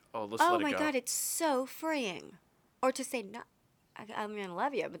being like, oh, let's let it go. Oh my God, it's so freeing. Or to say, no, I'm going to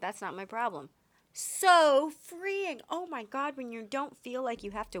love you, but that's not my problem. So freeing. Oh my God, when you don't feel like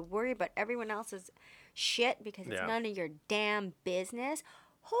you have to worry about everyone else's shit because it's none of your damn business.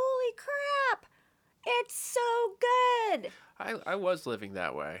 Holy crap. It's so good. I was living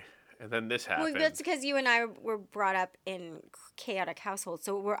that way. And then this happened. Well, that's because you and I were brought up in chaotic households,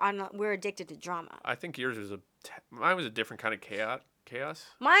 so we're addicted to drama. I think yours was mine was a different kind of chaos.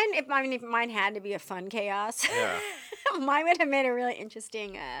 If mine had to be a fun chaos. Yeah. Mine would have made a really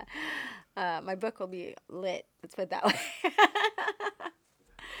interesting. My book will be lit. Let's put it that way.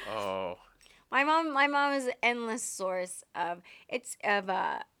 Oh. My mom is an endless source of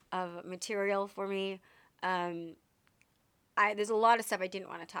material for me. There's a lot of stuff I didn't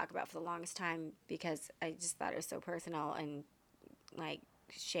want to talk about for the longest time because I just thought it was so personal and like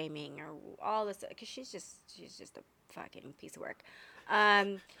shaming or all this, because she's just a fucking piece of work.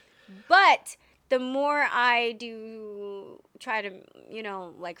 But the more I do try to,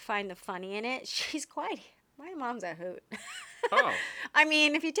 like find the funny in it, my mom's a hoot. Oh. I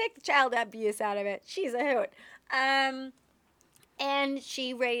mean, if you take the child abuse out of it, she's a hoot. And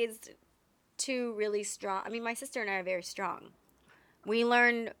she raised two really strong. I mean, my sister and I are very strong. We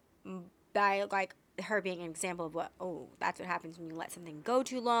learned by like her being an example of that's what happens when you let something go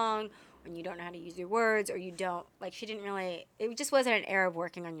too long, when you don't know how to use your words, or you don't like. She didn't really. It just wasn't an era of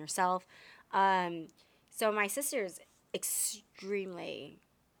working on yourself. So my sister's extremely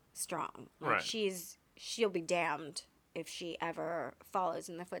strong. Like right. She'll be damned if she ever follows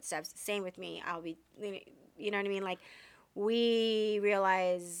in the footsteps. Same with me. I'll be. You know what I mean? Like we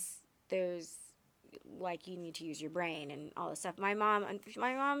realize there's like you need to use your brain and all this stuff. My mom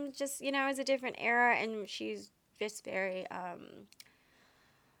just is a different era, and she's just very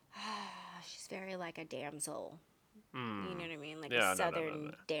she's very like a damsel. You know what I mean? Like a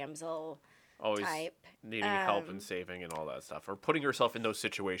southern damsel always type. Needing help and saving and all that stuff, or putting herself in those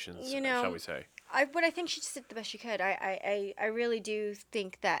situations, shall we say. But I think she just did the best she could. I really do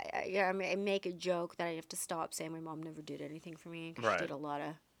think that I make a joke that I have to stop saying my mom never did anything for me, because she did a lot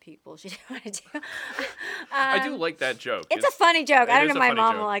of people she didn't want to do. I do like that joke. It's a funny joke. I don't know if my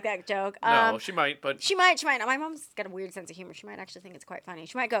mom will like that joke. No, she might, but... She might. My mom's got a weird sense of humor. She might actually think it's quite funny.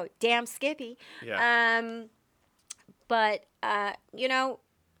 She might go, damn Skippy. Yeah. But,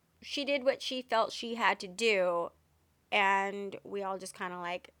 she did what she felt she had to do, and we all just kind of,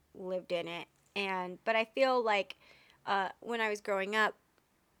 like, lived in it. But I feel like when I was growing up,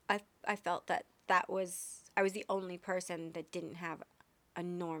 I felt that I was the only person that didn't have a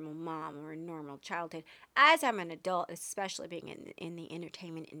normal mom or a normal childhood. As I'm an adult, especially being in the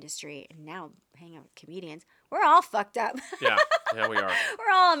entertainment industry and now hanging out with comedians, we're all fucked up. Yeah, we are.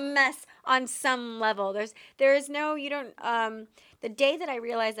 We're all a mess on some level. There is no, you don't, the day that I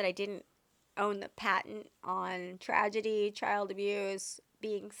realized that I didn't own the patent on tragedy, child abuse,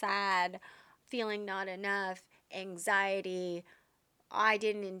 being sad, feeling not enough, anxiety, I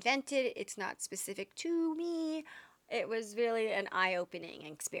didn't invent it. It's not specific to me. It was really an eye-opening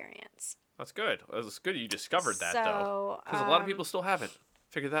experience. That's good. It's good you discovered that, though. Because a lot of people still haven't.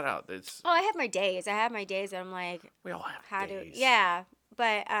 figure that out. It's Oh, I have my days. That I'm like, we all have how days. yeah,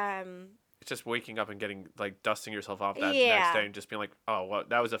 but It's just waking up and getting like dusting yourself off that Yeah. next day and just being like, oh, well,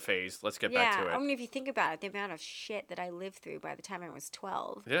 that was a phase. Let's get back to it. I mean, if you think about it, the amount of shit that I lived through by the time I was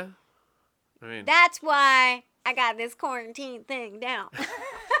 12. Yeah. I mean, That's why I got this quarantine thing down.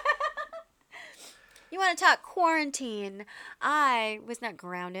 You want to talk quarantine? I was not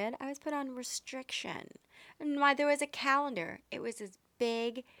grounded. I was put on restriction. And why there was a calendar. It was as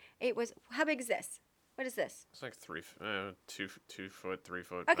big. It was, how big is this? What is this? it's like 2 foot, 3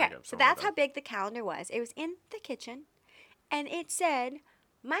 foot. Okay, like, so something that's like how big the calendar was. It was in the kitchen, and it said,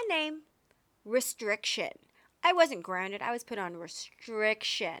 my name, restriction. I wasn't grounded. I was put on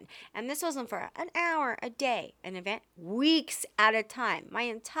restriction. And this wasn't for an hour, a day, an event, weeks at a time. My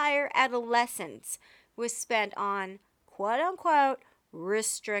entire adolescence was spent on quote unquote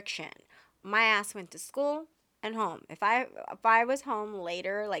restriction. My ass went to school and home. If I was home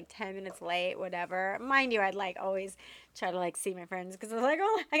later, like 10 minutes late, whatever, mind you, I'd like always try to like see my friends because I was like,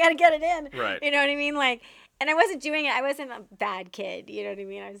 oh, I gotta get it in. Right. You know what I mean? Like, and I wasn't doing it. I wasn't a bad kid. You know what I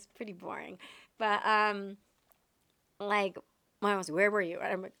mean? I was pretty boring. But like, Mom was, where were you?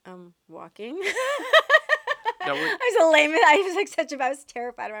 And I'm like, walking. No, I was a lame. I was like I was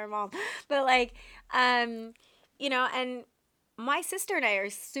terrified of my mom. But like, you know, and my sister and I are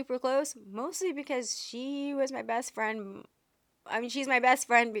super close, mostly because she was my best friend. I mean, she's my best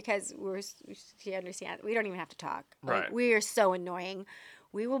friend because she understands. We don't even have to talk. Like, Right. we are so annoying.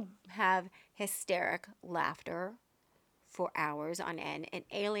 We will have hysteric laughter for hours on end and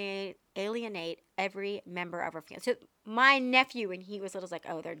alienate every member of our family. So my nephew, when he was little, was like,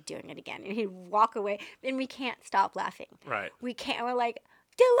 oh, they're doing it again. And he'd walk away, and we can't stop laughing. Right. We can't. We're like,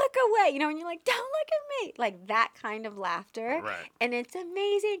 don't look away. You know, and you're like, don't look at me. Like that kind of laughter. Right. And it's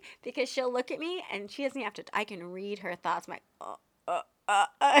amazing because she'll look at me, and she doesn't have to. I can read her thoughts. I'm like,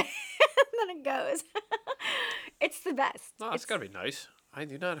 and then it goes. It's the best. No, it's gotta be nice. I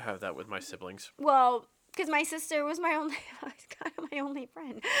do not have that with my siblings. Well, because my sister was my only, kind of my only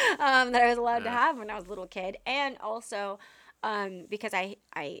friend that I was allowed to have when I was a little kid, and also because I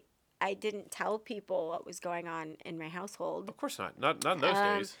didn't tell people what was going on in my household. Of course not. Not in those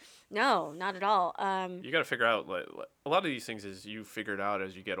days. No, not at all. You got to figure out like a lot of these things is you figure it out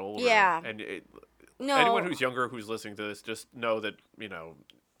as you get older. Yeah. And No. anyone who's younger who's listening to this, just know that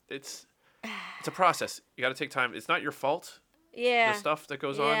it's a process. You got to take time. It's not your fault. Yeah. The stuff that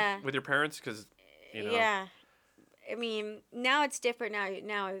goes Yeah. on with your parents, because Yeah. I mean, now it's different.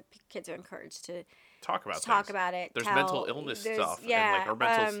 Now kids are encouraged to talk about talk things. about it. There's tell- mental illness there's- stuff. Yeah. And like, or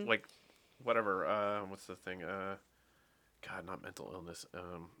mental like whatever. What's the thing? God, not mental illness.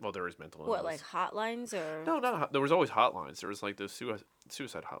 Well, there is mental illness. what, like hotlines or? No, not. There was always hotlines. There was like those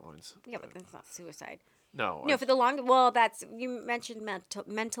suicide hotlines. Yeah, but that's not suicide. No. No, for the long. Well, that's you mentioned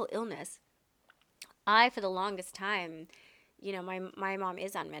mental illness. For the longest time, you know, my mom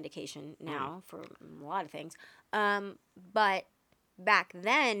is on medication now for a lot of things. But back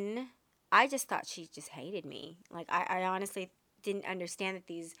then, I just thought she just hated me. Like I honestly didn't understand that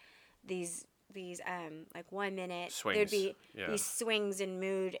these like 1 minute Swings. there'd be Yeah. these swings in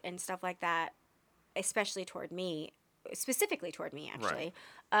mood and stuff like that, especially toward me, specifically toward me actually.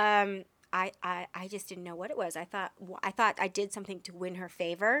 I just didn't know what it was. I thought I did something to win her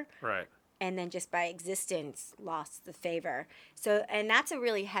favor. Right. And then just by existence lost the favor. So, and that's a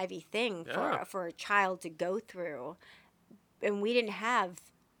really heavy thing Yeah. for a child to go through. And we didn't have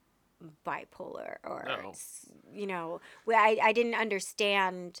bipolar or, No. you know, I didn't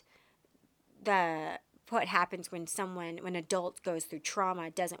understand what happens when an adult goes through trauma,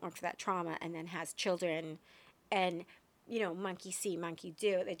 doesn't work for that trauma, and then has children, and you know, monkey see, monkey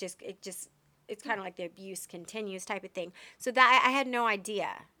do. It's kind of like the abuse continues type of thing. So that I had no idea.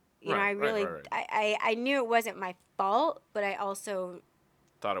 You know, I really, right. I knew it wasn't my fault, but I also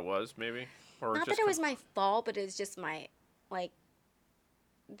Thought it was maybe, or not just that it was my fault, but it was just my like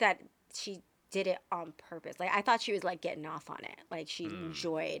that she did it on purpose. Like I thought she was like getting off on it, like she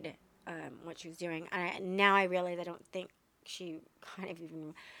enjoyed what she was doing. And now I realize I don't think she kind of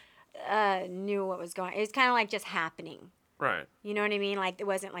even knew what was going. It was kind of like just happening. Right. You know what I mean? Like it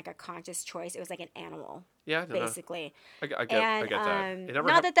wasn't like a conscious choice. It was like an animal. Yeah. No, basically. I get that. It never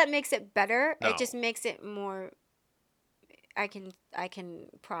not that makes it better. No. It just makes it more. I can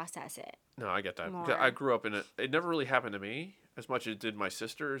process it. No, I get that. More. I grew up in it. It never really happened to me as much as it did my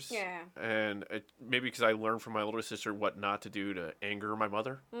sisters. Yeah. And maybe because I learned from my older sister what not to do to anger my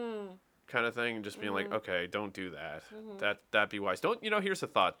mother. Kind of thing, and just being like, okay, don't do that. That'd be wise. Don't here's a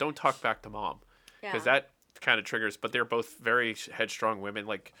thought. Don't talk back to mom, because that kind of triggers. But they're both very headstrong women.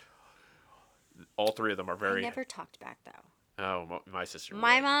 Like all three of them are very. I never talked back though. Oh, my sister.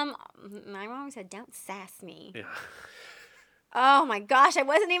 My would. mom said, "Don't sass me." Yeah. Oh my gosh, I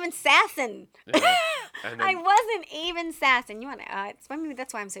wasn't even sassing. Yeah. And I then wasn't even sassing. You want to? Maybe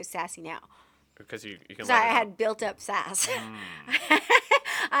that's why I'm so sassy now. because you can Because let I it out. had built up sass. Mm.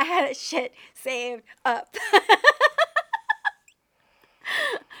 I had a shit saved up.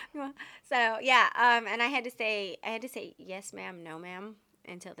 So yeah, and I had to say yes, ma'am, no, ma'am,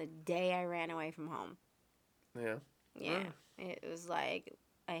 until the day I ran away from home. Yeah. Yeah, it was like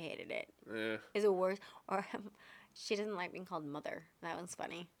I hated it. Yeah. Is it worse? Or she doesn't like being called mother. That one's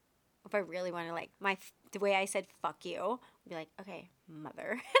funny. If I really want to like the way I said "fuck you," I'd be like, "Okay,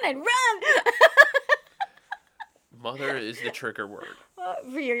 mother," and I'd run. Mother is the trigger word.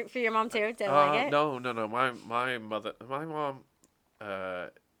 For your mom too. Did I like it? No. My mom.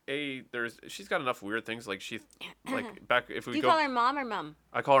 She's got enough weird things like back if we Do you go. call her mom or mum?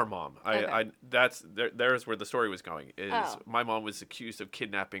 I call her mom. Okay. There's where the story was going. Is Oh. my mom was accused of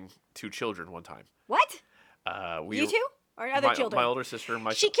kidnapping 2 children one time. What? We You two or other children? My older sister and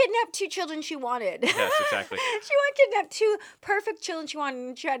my. She kidnapped 2 children she wanted. Yes, exactly. She kidnapped 2 perfect children she wanted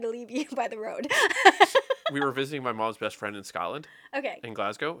and tried to leave you by the road. We were visiting my mom's best friend in Scotland, Okay. in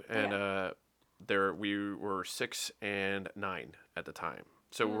Glasgow, and there we were 6 and 9 at the time.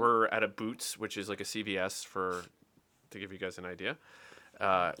 So we're at a Boots, which is like a CVS to give you guys an idea.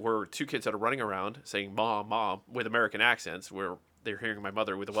 We're 2 kids that are running around saying "mom, mom" with American accents. Where they're hearing my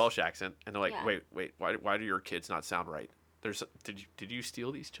mother with a Welsh accent, and they're like, Yeah. "Wait, why do your kids not sound right? Did you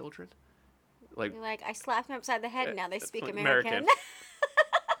steal these children?" Like, You're like, I slapped them upside the head and now they speak like American.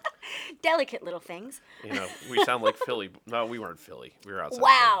 Delicate little things. we sound like Philly. No, we weren't Philly. We were outside.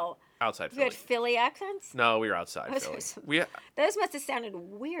 Wow. Philly. Outside You Philly. had Philly accents? No, we were outside Those Philly. are some- We Those must have sounded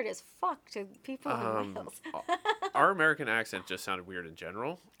weird as fuck to people in Wales. our American accent just sounded weird in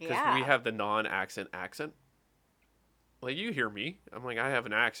general because we Yeah. have the non-accent accent. Like you hear me, I'm like I have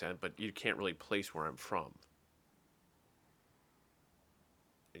an accent, but you can't really place where I'm from.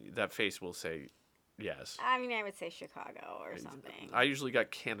 That face will say yes. I mean, I would say Chicago or something. I usually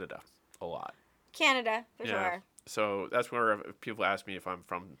got Canada a lot. Canada, for sure. So that's where if people ask me if I'm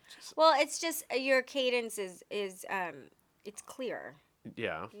from. Well, it's just your cadence is it's clear.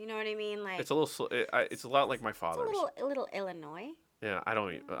 Yeah. You know what I mean? Like It's a little. It's a lot like my it's father's. a little Illinois. Yeah, I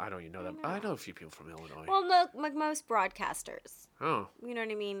don't even know them. I know a few people from Illinois. Well, no, like most broadcasters. Oh, You know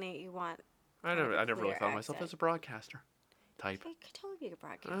what I mean? That you want. I never really clear thought of myself accent. as a broadcaster type. I could totally be a Oh,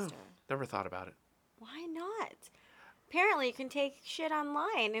 broadcaster. never thought about it. Why not? Apparently, you can take shit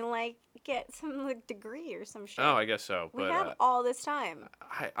online and like get some like degree or some shit. Oh, I guess so. we But have all this time.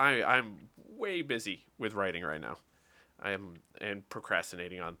 I'm way busy with writing right now. I am and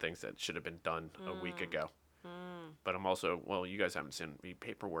procrastinating on things that should have been done a week ago. But I'm also you guys haven't sent me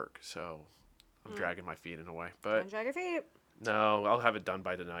paperwork, so I'm dragging my feet in a way. But Don't drag your feet. no, I'll have it done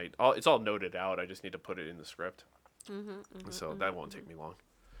by tonight. It's all noted out. I just need to put it in the script. So that won't take me long.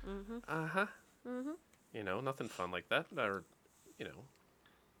 Nothing fun like that. Or,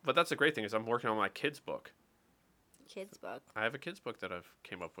 But that's the great thing is I'm working on my kids' book. Kids book. I have a kids' book that I've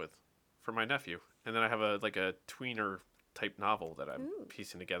came up with for my nephew. And then I have a tweener type novel that I'm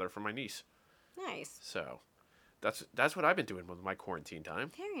piecing together for my niece. Nice. So that's what I've been doing with my quarantine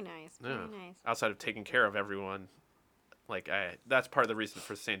time. Very nice. Yeah. Very nice. Outside of taking care of everyone, that's part of the reason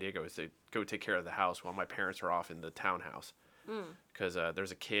for San Diego is to go take care of the house while my parents are off in the townhouse. Because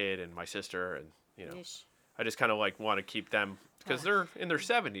there's a kid and my sister, and Yeesh. I just kind of want to keep them because they're in their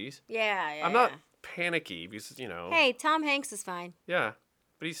 70s. Yeah. I'm not panicky because Hey, Tom Hanks is fine. Yeah,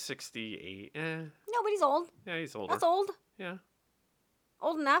 but he's 68. No, but he's old. Yeah, he's older. That's old. Yeah,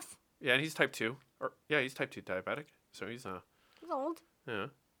 Old enough. yeah, and he's type 2. He's type 2 diabetic. So he's He's old. yeah.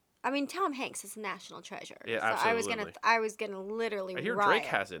 I mean, Tom Hanks is a national treasure. Yeah, so absolutely. I was gonna literally. I hear riot. Drake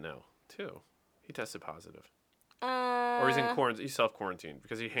has it now too. He tested positive. Or he's in quarantine. He's self-quarantined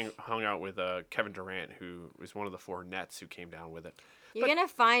because he hung out with Kevin Durant, who was one of the 4 Nets who came down with it. You're gonna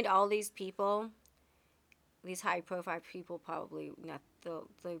find all these people, these high-profile people, probably not.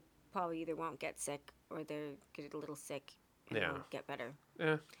 They probably either won't get sick or they get a little sick and won't get better.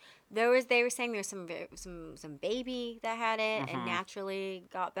 Yeah. They were saying there's some baby that had it and naturally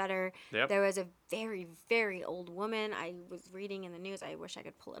got better. Yep. There was a very, very old woman. I was reading in the news. I wish I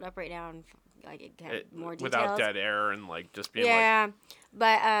could pull it up right now and have more details. Without dead air and just being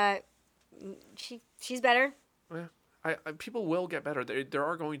but she's better. I people will get better. There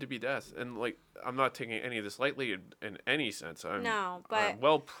are going to be deaths, and I'm not taking any of this lightly in any sense. I'm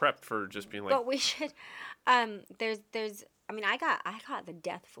well prepped for just being But we should. There's. I mean, I got the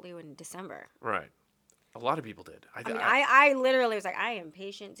death flu in December. right. A lot of people did. I literally was like, I am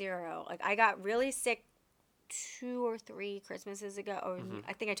patient 0. Like, I got really sick 2 or 3 Christmases ago, or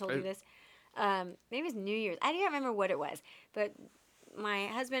I think I told I- you this. Maybe it was New Year's. I don't remember what it was, but my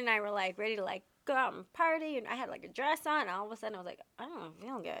husband and I were like ready to like go out and party, and I had like a dress on, and all of a sudden I was like, I don't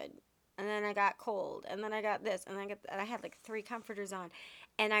feel good. And then I got cold, and then I got this, and I had like 3 comforters on,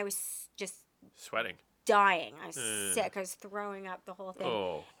 and I was just Sweating. dying. I was sick. I was throwing up the whole thing.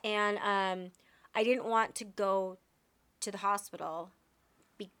 Oh. And I didn't want to go to the hospital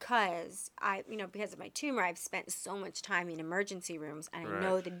because because of my tumor, I've spent so much time in emergency rooms, and I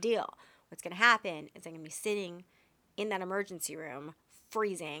know the deal. What's going to happen is I'm going to be sitting in that emergency room,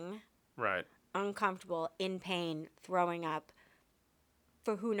 freezing, Right. uncomfortable, in pain, throwing up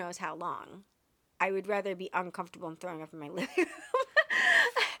for who knows how long. I would rather be uncomfortable and throwing up in my living room.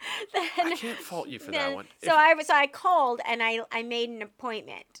 I can't fault you for that one. So I called and I made an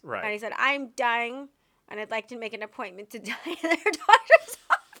appointment. Right. And I said, I'm dying and I'd like to make an appointment to die in their doctor's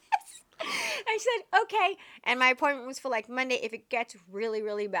office. I said, okay. And my appointment was for like Monday. If it gets really,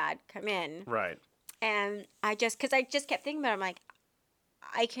 really bad, come in. Right. And because I just kept thinking about it, I'm like,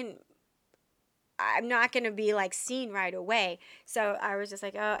 I'm not going to be like seen right away. So I was just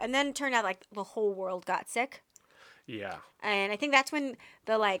like, oh, and then it turned out like the whole world got sick. Yeah. And I think that's when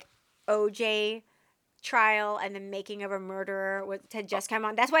the like OJ trial and the making of a murderer had just come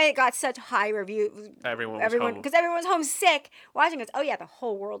on. That's why it got such high reviews. Everyone home. Because everyone was home sick watching it. Oh yeah, the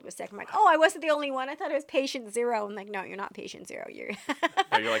whole world was sick. I'm like, oh, I wasn't the only one. I thought it was patient 0. I'm like, no, you're not patient 0. You're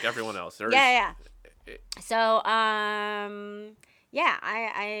No, you're like everyone else. Yeah. So yeah,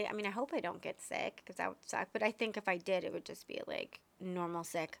 I mean, I hope I don't get sick because that would suck. But I think if I did, it would just be like normal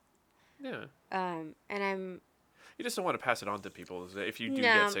sick. Yeah. And I'm. You just don't want to pass it on to people. If you do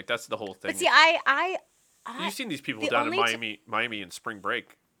get sick, that's the whole thing. But see, You've seen these people down in Miami in spring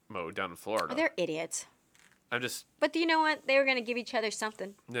break mode down in Florida. Oh, they're idiots. I'm just. But you know what? They were gonna give each other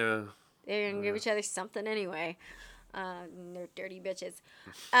something. Yeah. They were gonna give each other something anyway. They're dirty bitches.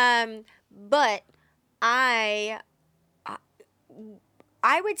 But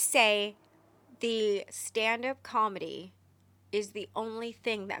I would say the stand-up comedy is the only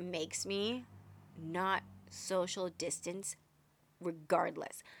thing that makes me not social distance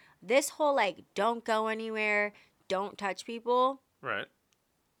regardless. This whole like don't go anywhere, don't touch people. Right.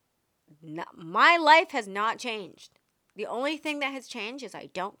 My life has not changed. The only thing that has changed is I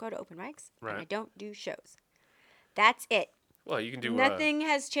don't go to open mics and I don't do shows. That's it. Well, you can do nothing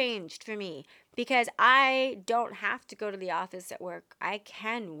has changed for me because I don't have to go to the office at work. I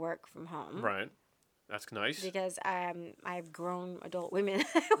can work from home. Right. That's nice. Because I have grown adult women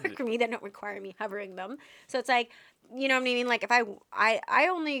that work for me that don't require me hovering them. So it's like, you know what I mean? Like if I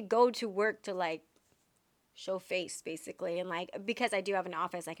only go to work to like show face basically. And like, because I do have an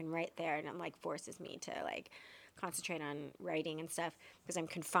office, I can write there and it like forces me to like concentrate on writing and stuff because I'm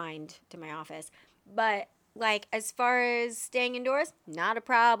confined to my office. But like, as far as staying indoors, not a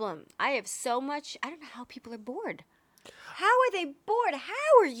problem. I have so much, I don't know how people are bored. How are they bored?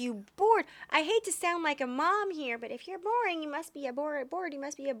 How are you bored? I hate to sound like a mom here, but if you're boring, you must be bored. You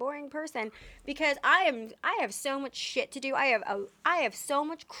must be a boring person because I have so much shit to do. I have so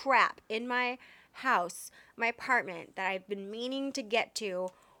much crap in my house, my apartment that I've been meaning to get to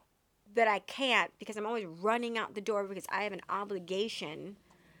that I can't because I'm always running out the door because I have an obligation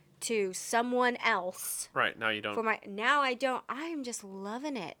to someone else. Right, now you don't. Now I don't. I am just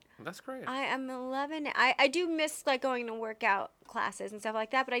loving it. That's great. I am loving it. I do miss like going to workout classes and stuff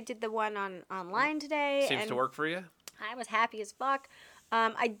like that, but I did the one online today. Seems to work for you? I was happy as fuck.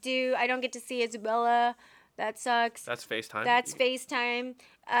 I don't get to see Isabella. That sucks. That's FaceTime? That's FaceTime.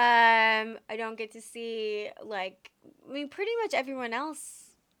 I don't get to see pretty much everyone else.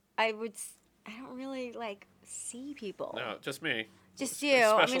 I don't really see people. No, just me. Just you.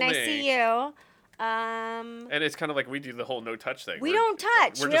 I see you. And it's kind of like we do the whole no touch thing. We don't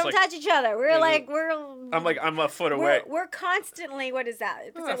touch. We don't touch each other. I'm a foot away. We're constantly. What is that?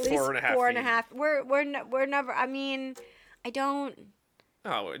 It's at least 4.5 feet. We're never. I mean, I don't.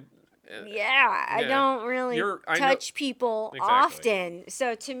 Oh. Yeah, I don't really touch people often.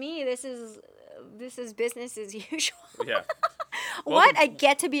 So to me, this is business as usual. Yeah. What? I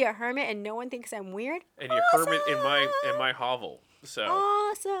get to be a hermit and no one thinks I'm weird? And you're hermit in my hovel. So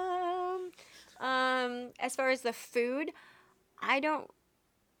awesome. As far as the food, I don't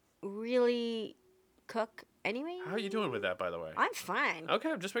really cook anyway. How are you doing with that, by the way? I'm fine.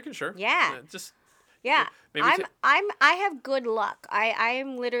 Okay, I'm just making sure. Yeah. Yeah. I have good luck. I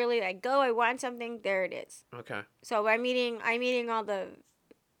am literally I want something, there it is. Okay. So I'm eating all the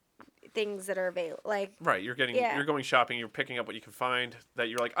things that are available. Right, you're going shopping, you're picking up what you can find that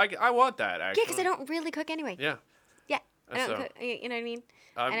you're like, I want that actually. Yeah, because I don't really cook anyway. Yeah. Yeah. I don't So, cook, you know what I mean?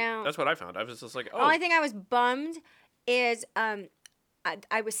 I don't. that's what I found. I was just like, The oh, only thing I was bummed is I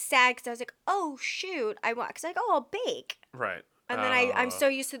was sad because I was like, oh shoot, because like, oh, I'll bake. right. And then I'm so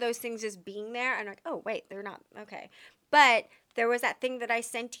used to those things just being there, and I'm like, oh wait, they're not okay. But there was that thing that I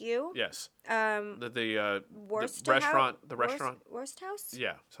sent you. Yes. The Worst restaurant. House? The restaurant. Worst House.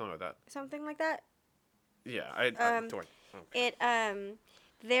 Yeah, something like that. Something like that. Yeah, don't. Okay.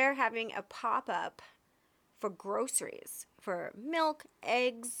 They're having a pop up for groceries for milk,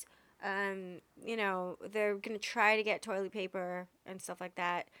 eggs. They're gonna try to get toilet paper and stuff like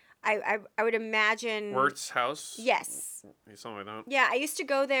that. I would imagine. Wirt's House. Yes. Something like that. Yeah, I used to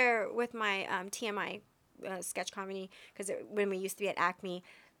go there with my TMI sketch comedy because when we used to be at Acme,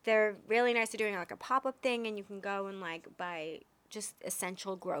 they're really nice. They're doing like a pop up thing, and you can go and like buy just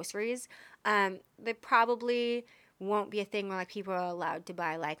essential groceries. They probably won't be a thing where like people are allowed to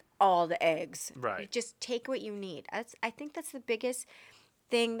buy like all the eggs. Right. Just take what you need. I think that's the biggest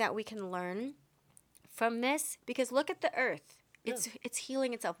thing that we can learn from this, because look at the earth. It's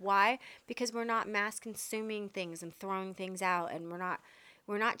healing itself. Why? Because we're not mass consuming things and throwing things out, and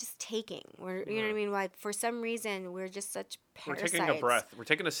we're not just taking. You know what I mean? Like for some reason we're just such parasites. We're taking a breath. We're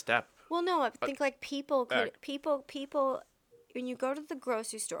taking a step. Well, no, I think like people when you go to the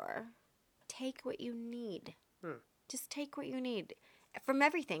grocery store, take what you need. Just take what you need from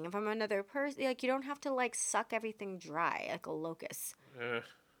everything, and from another person. Like you don't have to like suck everything dry like a locust.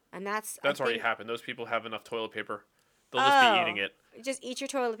 And that's already happened. Those people have enough toilet paper. They'll just be eating it. Just eat your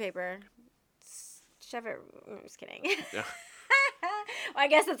toilet paper. Shove it. I'm just kidding. Yeah. Well, I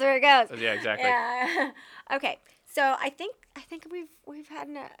guess that's where it goes. Yeah, exactly. Yeah. Okay. So I think we've had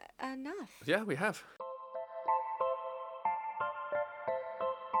enough. Yeah, we have.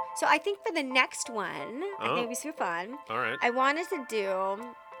 So I think for the next one, I think it'd be super fun. All right. I wanted to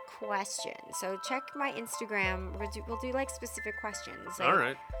do questions. So check my Instagram. We'll do like specific questions. Like, all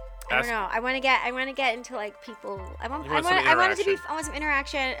right. I don't know. I want to get into like people. I want some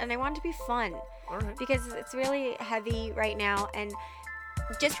interaction, and I want it to be fun. All right. Because it's really heavy right now, and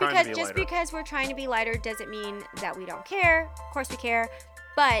just because we're trying to be lighter doesn't mean that we don't care. Of course we care,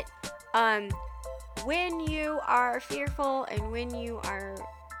 but when you are fearful and when you are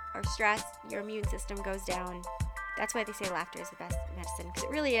stressed, your immune system goes down. That's why they say laughter is the best medicine, because it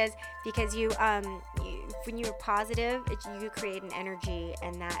really is. Because when you're positive, you create an energy,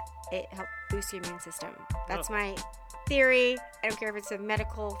 and that it helps boost your immune system. That's my theory. I don't care if it's a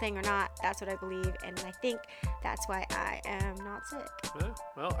medical thing or not. That's what I believe, and I think that's why I am not sick.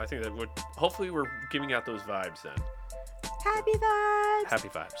 Well, I think that hopefully we're giving out those vibes then. Happy vibes. Happy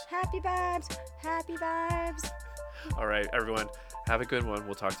vibes. Happy vibes. Happy vibes. All right, everyone. Have a good one.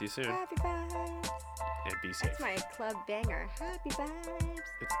 We'll talk to you soon. Happy vibes. And be safe. That's my club banger. Happy vibes.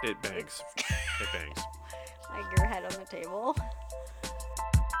 It bangs. It bangs. Like your head on the table.